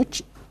ስፖርተኞች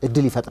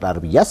እድል ይፈጥራል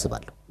ብዬ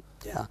አስባለሁ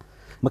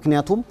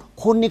ምክንያቱም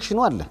ኮኔክሽኑ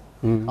አለ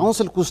አሁን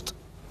ስልክ ውስጥ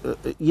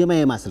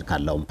የማየማ ስልክ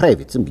አለው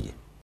ፕራይቬት ዝም ብዬ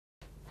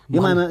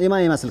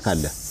የማየማ ስልክ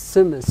አለ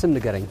ስም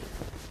ንገረኝ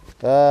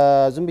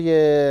ዝም ብዬ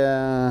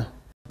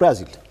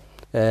ብራዚል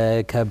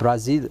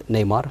ከብራዚል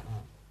ኔይማር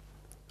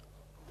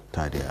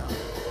ታዲያ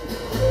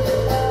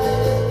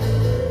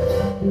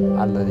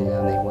አለ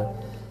ኔይማር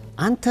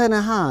አንተ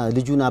ነህ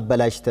ልጁን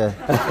አበላሽተህ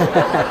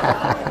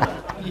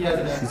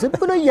ዝም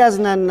ብሎ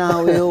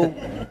ያዝናናው ይኸው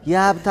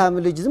የሀብታም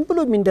ልጅ ዝም ብሎ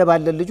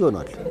የሚንደባለል ልጅ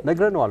ሆኗል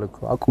ነግረነዋል እኮ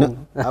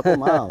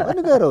አቁም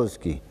ንገረው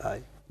እስኪ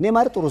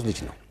ኔይማር ጥሩስ ልጅ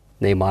ነው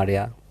ኔይማር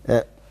ያ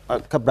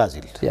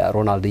ከብራዚል ያ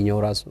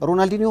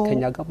ሮናልዲኞ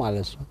ከኛ ጋር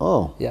ማለት ነው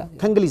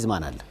ከእንግሊዝ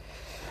ማን አለ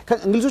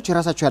እንግሊዞች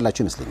የራሳቸው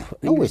ያላቸው ይመስለኛል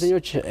ነው ወይስ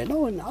እንግሊዞች ነው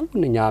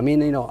አልኩኝኛ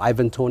አሜን ነው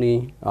አይቨን ቶኒ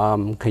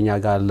ከኛ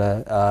ጋር አለ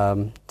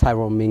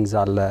ታይሮን ሚንግስ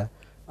አለ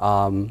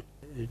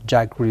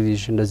ጃክ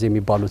ሪሊሽ እንደዚህ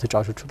የሚባሉ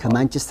ተጫዋቾች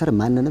ከማንቸስተር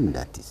ማንንም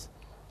እንዳትይዝ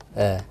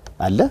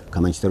አለ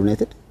ከማንቸስተር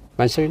ዩናይትድ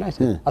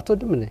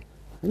አትወድም እንዴ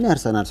እኔ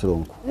አርሰናል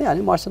ስለሆንኩ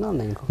እኔ አርሰናል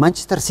ነኝ እኮ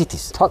ማንቸስተር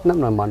ሲቲስ ቶትናም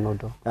ነው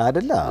የማንወደው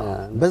አይደለ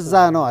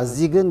በዛ ነው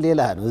እዚህ ግን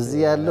ሌላ ነው እዚህ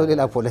ያለው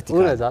ሌላ ፖለቲካ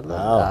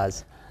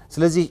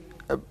ስለዚህ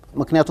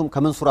ምክንያቱም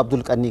ከመንሱር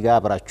አብዱል ቀኒ ጋር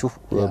አብራችሁ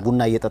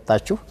ቡና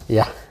እየጠጣችሁ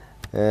ያ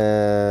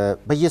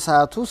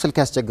በየሰዓቱ ስልክ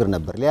ያስቸግር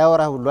ነበር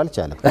ሊያወራ ሁሉ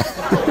አልቻለም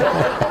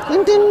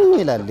እንትን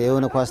ይላል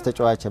የሆነ ኳስ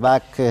ተጫዋች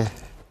ባክ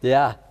ያ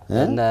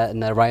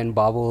እና ራያን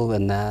ባብል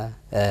እና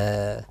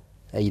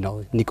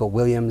ኒኮ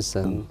ዊሊያምስ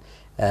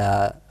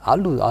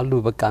አሉ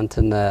በቃ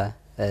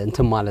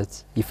እንትን ማለት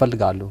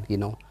ይፈልጋሉ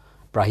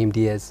ብራሂም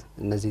ዲያዝ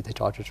እነዚህ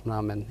ተጫዋቾች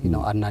ምናምን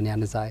አድናን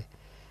ያንዛይ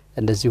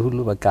እንደዚህ ሁሉ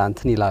በቃ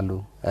እንትን ይላሉ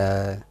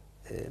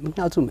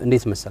ምክንያቱም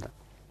እንዴት መሰለ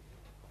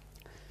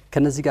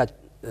ከነዚህ ጋር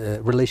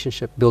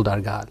ሪሌሽንሺፕ ቢልድ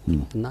አድርገሃል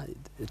እና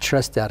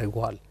ትረስት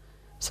ያደርገዋል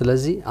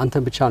ስለዚህ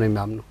አንተን ብቻ ነው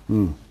የሚያምነው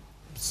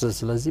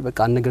ስለዚህ በቃ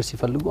አንድ ነገር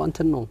ሲፈልጉ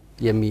አንተን ነው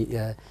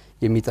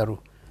የሚጠሩ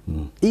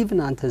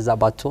ኢቭን አንተ እዛ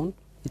ባትሆን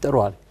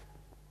ይጠሩዋል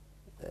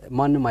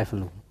ማንንም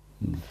አይፈልጉም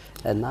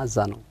እና እዛ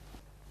ነው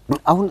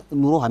አሁን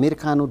ኑሮ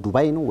አሜሪካ ነው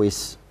ዱባይ ነው ወይስ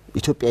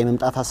ኢትዮጵያ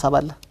የመምጣት ሐሳብ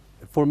አለ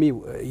ፎር ሚ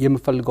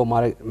የምፈልገው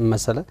ማለት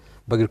መሰለ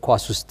በእግር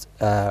ኳስ ውስጥ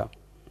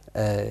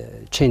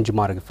ቼንጅ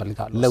ማድረግ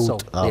ፈልጋለሁ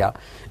ለውጥ ያ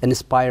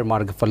ኢንስፓየር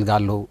ማድረግ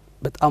ፈልጋለሁ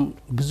በጣም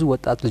ብዙ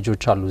ወጣት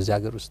ልጆች አሉ እዚህ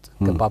ሀገር ውስጥ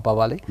ገባባባ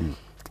ላይ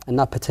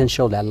እና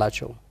ፖቴንሻል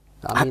ያላቸው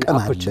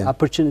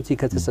ኦፖርቹኒቲ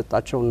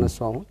ከተሰጣቸው እነሱ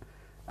አሁን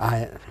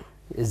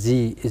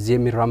እዚህ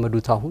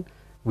የሚራመዱት አሁን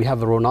we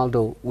have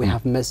Ronaldo we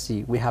have Messi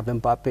we have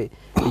Mbappe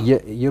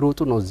የሮጡ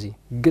ነው እዚህ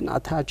ግን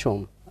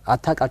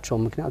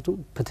አታቃቸውም ምክንያቱም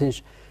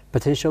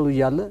ፖቴንሻሉ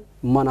ያለ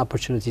ማን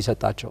ኦፖርቹኒቲ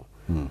ሰጣቸው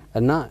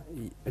እና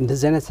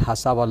እንደዚህ አይነት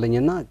ሐሳብ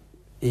አለኝና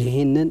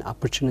ይሄንን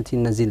ኦፖርቹኒቲ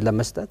እነዚህን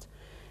ለመስጠት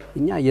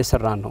እኛ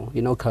እየሰራን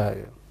ነው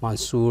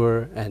ከማንሱር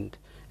and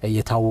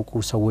የታወቁ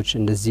ሰዎች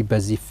እንደዚህ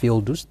በዚህ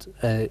ፊልድ ውስጥ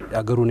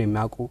አገሩን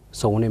የሚያውቁ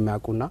ሰውን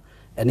የሚያውቁና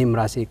እኔም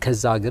ራሴ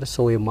ከዛ ሀገር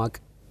ሰው የማቅ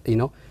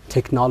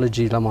ቴክኖሎጂ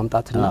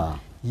ለማምጣትና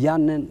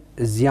ያንን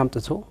እዚህ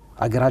አምጥቶ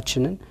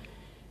አገራችንን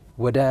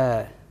ወደ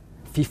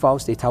ፊፋ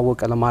ውስጥ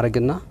የታወቀ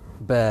ለማድረግና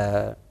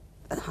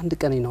በአንድ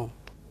ቀን ነው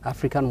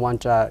አፍሪካን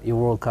ዋንጫ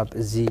የወርልድ ካፕ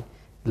እዚህ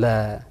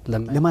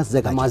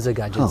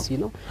ለማዘጋጀት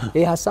ነው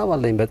ይሄ ሐሳብ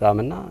አለኝ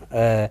በጣምና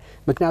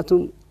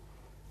ምክንያቱም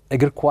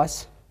እግር ኳስ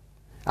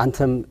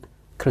አንተም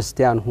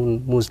ክርስቲያን ሁን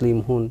ሙስሊም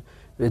ሁን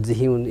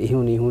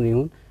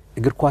ይሁን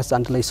እግር ኳስ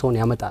አንድ ላይ ሰውን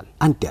ያመጣል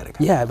አንድ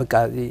ያደርጋል ያ በቃ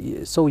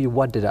ሰው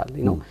ይዋደዳል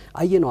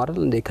አየነው አይደል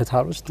እንደ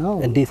ከታር ውስጥ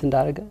እንዴት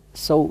እንዳደረገ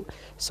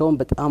ሰውን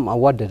በጣም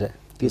አዋደደ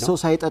ሰው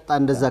ሳይጠጣ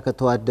እንደዛ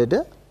ከተዋደደ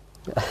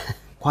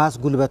ኳስ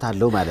ጉልበት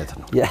አለው ማለት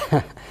ነው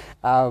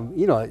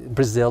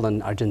Brazil and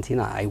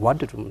Argentina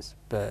አይዋደዱም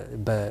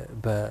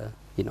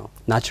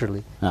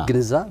naturally ግን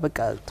እዛ በቃ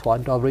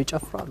ተዋደው አብረው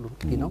ይጨፍራሉ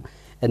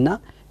እና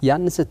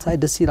ያን ስታይ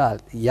ደስ ይላል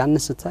ያን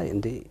ስታይ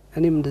እንዴ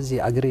እኔም እንደዚህ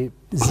አገሬ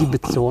እዚህ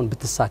ብትሆን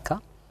ብትሳካ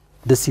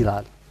ደስ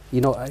ይላል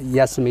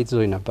ያ ስሜት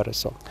ዞይ ነበር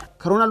ሰው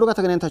ከሮናልዶ ጋር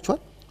ተገናኝታችኋል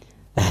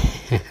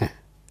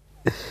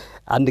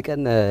አንድ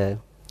ቀን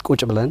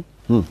ቁጭ ብለን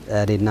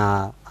እኔና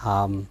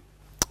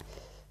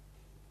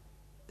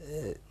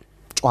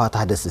ጨዋታ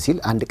ደስ ሲል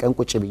አንድ ቀን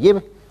ቁጭ ብዬ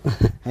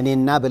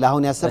እኔና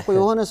ብላሁን ያሰብኩ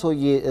የሆነ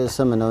ሰውዬ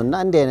ስም ነውና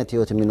እንደ አይነት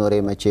ህይወት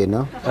የሚኖረው መቼ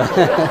ነው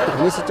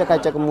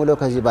ሲጨቃጨቅ ሙሉ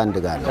ከዚህ ባንድ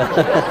ጋር ነው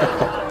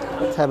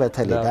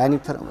ተበተለ ዳኒ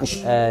ተረምሽ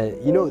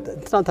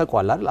ትናንት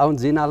ታውቃለህ አይደል አሁን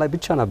ዜና ላይ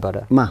ብቻ ነበረ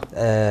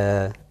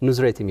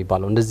ኑዝሬት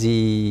የሚባለው እንደዚህ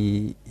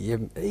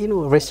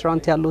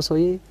ሬስቶራንት ያለው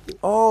ሰውዬ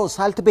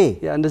ሳልት ቤ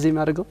ያ እንደዚህ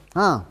የሚያደርገው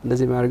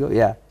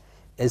ያ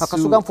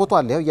ከሱ ጋር ፎቶ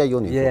አለ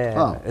ያያየው ነው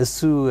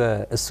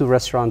እሱ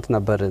ሬስቶራንት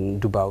ነበር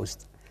ዱባይ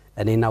ውስጥ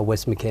እኔና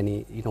ዌስ ሚኬኒ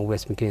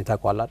ዌስ ሚኬኒ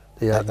ታውቃለህ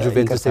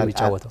ጁቬንቱስ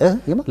የሚጫወተው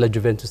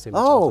ለጁቬንቱስ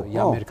የሚጫወተው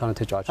የአሜሪካኑ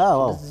ተጫዋች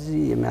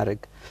እንደዚህ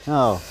የሚያደርግ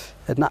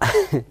እና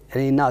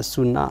እኔና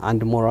እሱና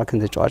አንድ ሞሮካን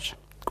ተጫዋች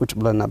ቁጭ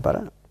ብለን ነበረ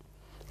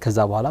ከዛ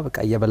በኋላ በቃ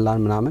እየበላን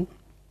ምናምን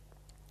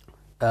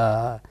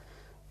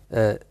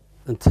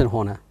እንትን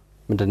ሆነ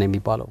ምንድነው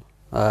የሚባለው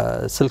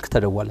ስልክ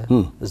ተደወለ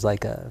is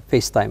like a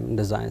FaceTime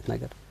እንደዛ አይነት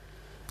ነገር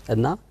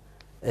እና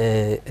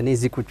እኔ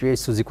እዚህ ቁጭ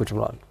እሱ እዚህ ቁጭ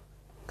ብሏል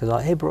ከዛ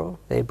hey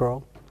bro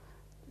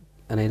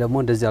እኔ ደግሞ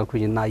እንደዚህ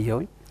አልኩኝና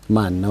አየሁኝ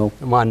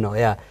ማን ነው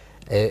ያ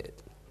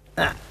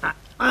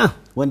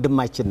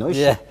ወንድማችን ነው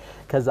እሺ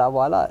ከዛ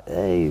በኋላ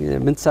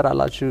ምን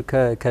ትሰራላችሁ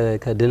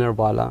ከዲነር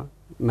በኋላ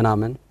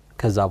ምናምን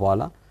ከዛ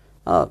በኋላ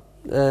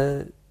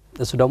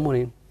እሱ ደግሞ እኔ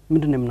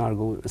ምንድነው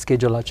የምናደርገው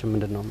ስኬጁላችን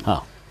ምንድነው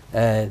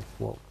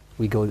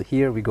we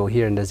go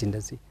here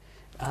እንደዚህ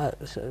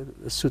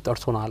እሱ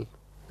ጠርቶናል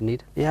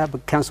need yeah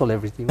but cancel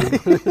everything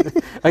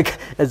like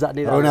as that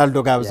ሮናልዶ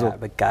ጋብዞ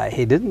በቃ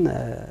ሄድን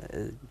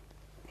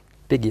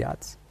big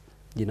yachts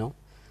you know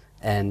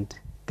and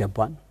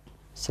ገባን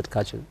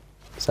ስልካችን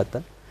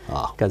ሰጠን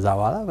ከዛ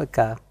በኋላ በቃ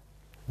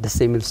ደስ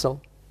የሚል ሰው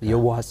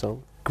የዋህ ሰው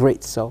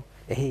great ሰው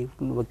ይሄ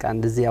ሁሉ በቃ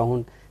እንደዚህ አሁን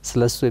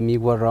ስለሱ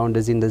የሚወራው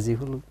እንደዚህ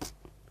ሁሉ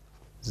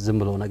ዝም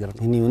ብሎ ነገር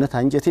ነው እኔ እውነት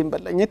አንጀቴን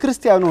በላኝ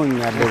ክርስቲያኑ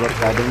ሆኛለሁ በቃ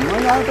ደግሞ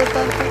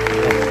ያጠጣል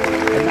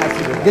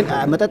ግን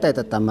መጠጥ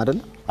አይጠጣም አይደል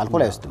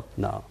አልኮል አይወስድም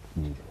ነው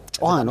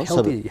ጨዋ ነው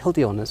ሄልቲ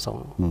የሆነ ሰው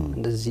ነው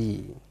እንደዚህ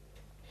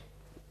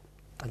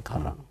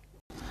ጠንካራ ነው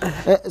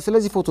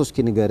ስለዚህ ፎቶ እስኪ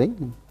ንገረኝ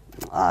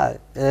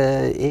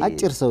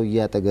አጭር ሰው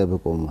እያጠገብ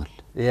ቆሟል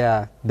ያ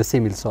ደስ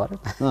የሚል ሰው አይደል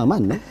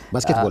ማን ነው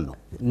ባስኬትቦል ነው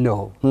no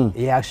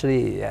he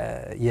actually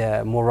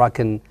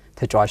የሞሮካን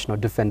ተጫዋች ነው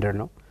ዲፌንደር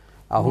ነው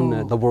አሁን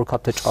the world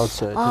cup ተጫዋች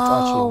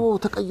ነው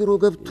ተቀይሮ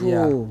ገብቶ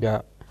ያ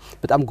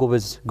በጣም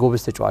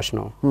ጎበዝ ተጫዋች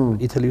ነው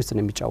ኢታሊ ውስጥ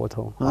ነው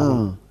የሚጫወተው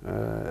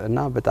እና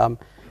በጣም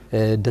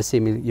ደስ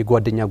የሚል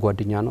የጓደኛ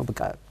ነው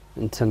በቃ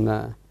እንትን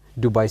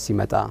ዱባይ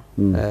ሲመጣ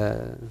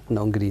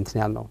ነው እንግዲህ እንትን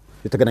ያለው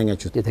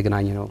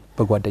የተገናኘ ነው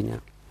በጓደኛ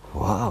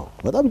ዋው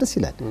በጣም ደስ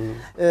ይላል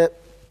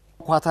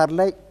ኳታር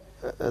ላይ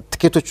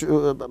ትኬቶች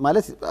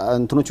ማለት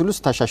እንትኖች ሁሉ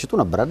ታሻሽጡ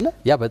ነበር አይደል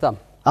ያ በጣም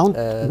አሁን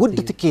ውድ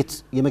ትኬት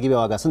የመግቢያ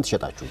ዋጋ ስንት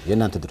ሸጣችሁ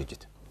የናንተ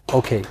ድርጅት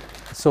okay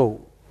so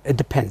it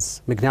depends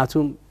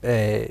ምክንያቱም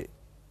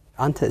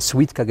አንተ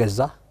ስዊት ከገዛ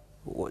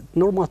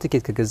ኖርማል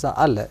ቲኬት ከገዛ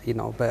አለ you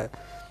know $700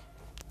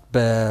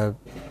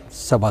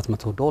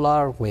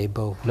 ወይ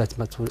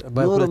 $200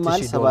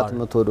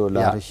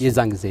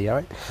 የዛን ጊዜ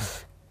right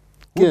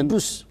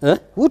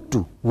ውዱ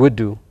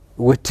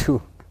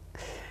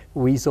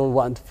we sold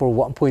one for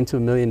 $1.2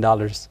 million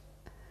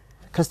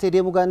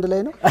ከስቴዲየሙ ጋር አንድ ላይ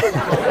ነው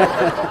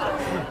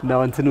ነው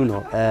እንትኑ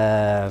ነው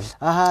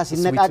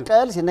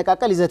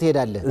ሲነቃቀል ይዘት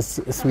ሄዳለህ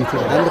ስዊት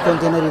አንድ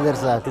ኮንቴነር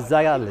ይደርሳል እዛ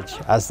ጋር አለች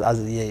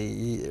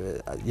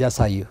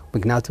ያሳዩ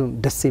ምክንያቱም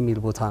ደስ የሚል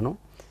ቦታ ነው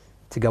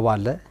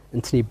ትገባለህ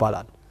እንትን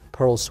ይባላል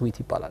pearl suite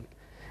ይባላል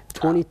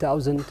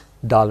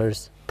 $20,000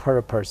 per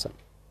person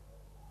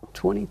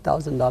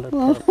 $20,000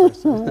 per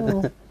person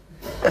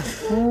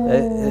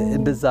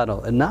እንደዛ ነው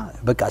እና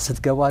በቃ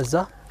ስትገባ እዛ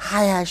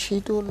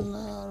 $20,000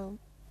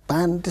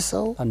 በአንድ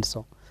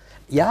ሰው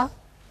ያ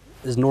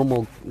is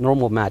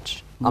normal match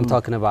I'm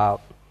talking about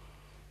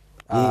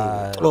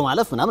ጥሎ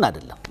ማለፍ ምናምን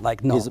አይደለም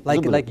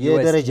like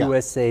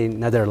USA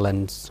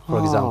Netherlands for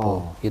example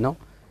you know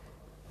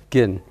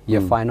ግን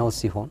የፋይናል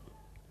ሲሆን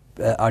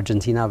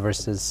Argentina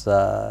versus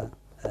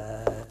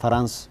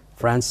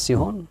France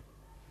ሲሆን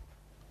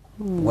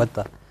ወጣ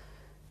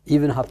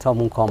even ሀብታሙ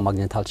እንኳን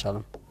ማግኘት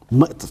አልቻለም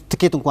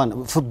ትኬት እንኳን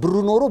ብሩ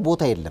ኖሮ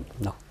ቦታ የለም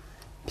ነው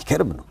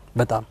ይከርም ነው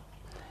በጣም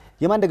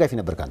የማን ደጋፊ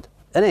ነበር ካንተ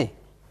እኔ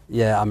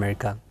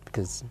የአሜሪካ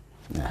because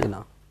you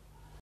know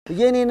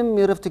የኔንም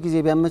የረፍት ጊዜ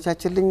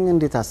ቢያመቻችልኝ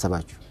እንዴት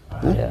አሰባችሁ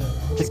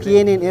እስኪ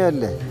የኔን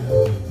ይኸውልህ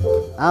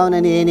አሁን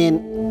እኔ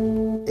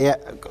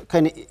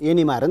የኔ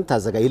ማርን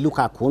ታዘጋይ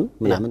ሉካኩን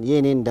ምናምን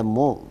የኔን ደሞ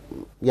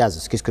ያዝ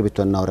እስኪ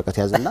ስክሪፕቶና ወረቀት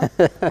ያዝና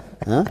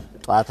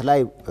ጧት ላይ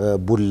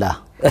ቡላ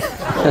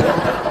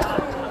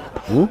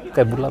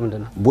ከቡላ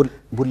ምንድነው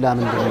ቡላ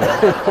ምንድነው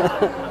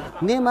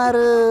ኔማር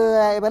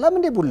አይበላም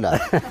እንዴ ቡላ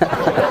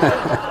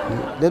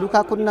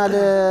ለሉካኩና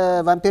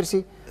ለቫምፔርሲ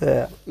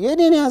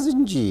የኔን ያዝ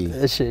እንጂ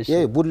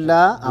ቡላ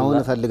አሁን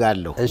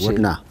እፈልጋለሁ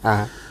ወድና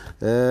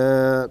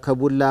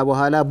ከቡላ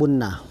በኋላ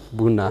ቡና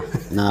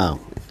ነው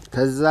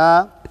ከዛ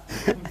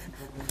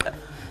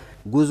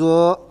ጉዞ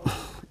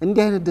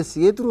እንዲህ አይነት ደስ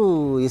የድሮ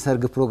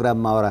የሰርግ ፕሮግራም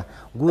ማውራ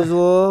ጉዞ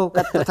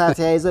ቀጥታ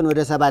ተያይዘን ወደ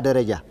 7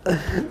 ደረጃ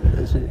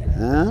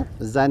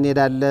እዛ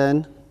እንሄዳለን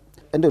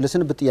እንደው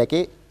ለስንብት ጥያቄ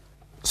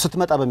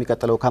ስትመጣ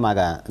በሚቀጥለው ከማጋ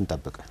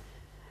እንጠብቅ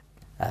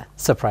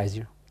surprise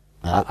you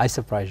I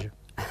surprise you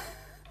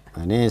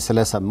እኔ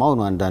ስለሰማው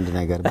ነው አንዳንድ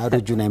ነገር ባዶ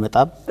እጁን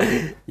አይመጣም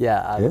ያ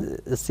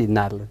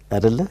ሲናል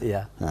አይደለ ያ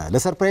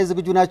ለሰርፕራይዝ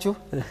ዝግጁ ናችሁ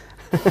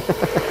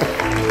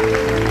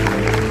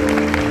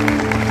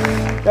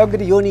ያው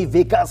እንግዲህ ዮኒ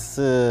ቬጋስ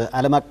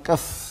ዓለም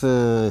አቀፍ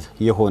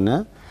የሆነ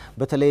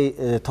በተለይ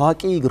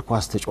ታዋቂ እግር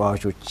ኳስ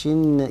ተጫዋቾችን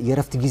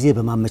የረፍት ጊዜ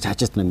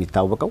በማመቻቸት ነው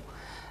የሚታወቀው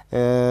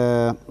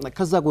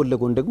ከዛ ጎን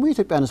ለጎን ደግሞ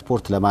የኢትዮጵያን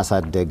ስፖርት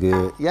ለማሳደግ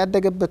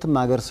ያደገበትም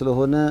ሀገር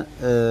ስለሆነ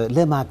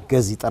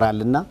ለማገዝ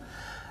ይጥራልና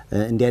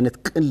እንዲህ አይነት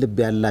ቅን ልብ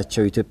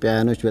ያላቸው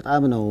ኢትዮጵያውያኖች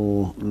በጣም ነው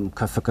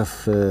ከፍ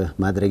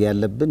ማድረግ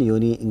ያለብን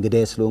ዮኒ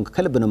እንግዲህ ስለሆንክ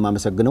ከልብ ነው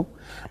ማመሰግነው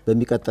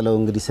በሚቀጥለው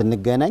እንግዲህ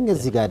ስንገናኝ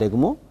እዚህ ጋር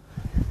ደግሞ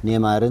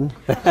ኔማርን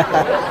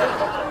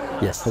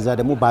ከዛ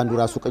ደግሞ ባንዱ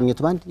ራሱ ቅኝት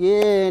ባንድ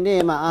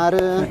የኔማር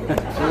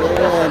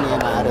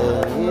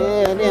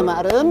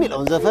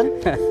የሚለውን ዘፈን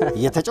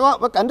የተጫዋ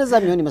በቃ እንደዛ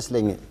የሚሆን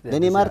ይመስለኛል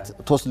ለኔማር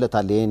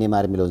ተወስለታል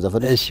የኔማር የሚለውን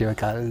ዘፈን እሺ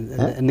በቃ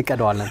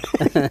እንቀደዋለን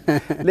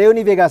ለዮኒ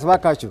ቬጋስ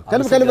ባካችሁ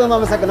ከልብ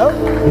ማመሰግነው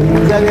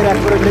እግዚአብሔር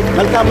ያክብርልኝ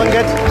መልካም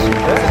መንገድ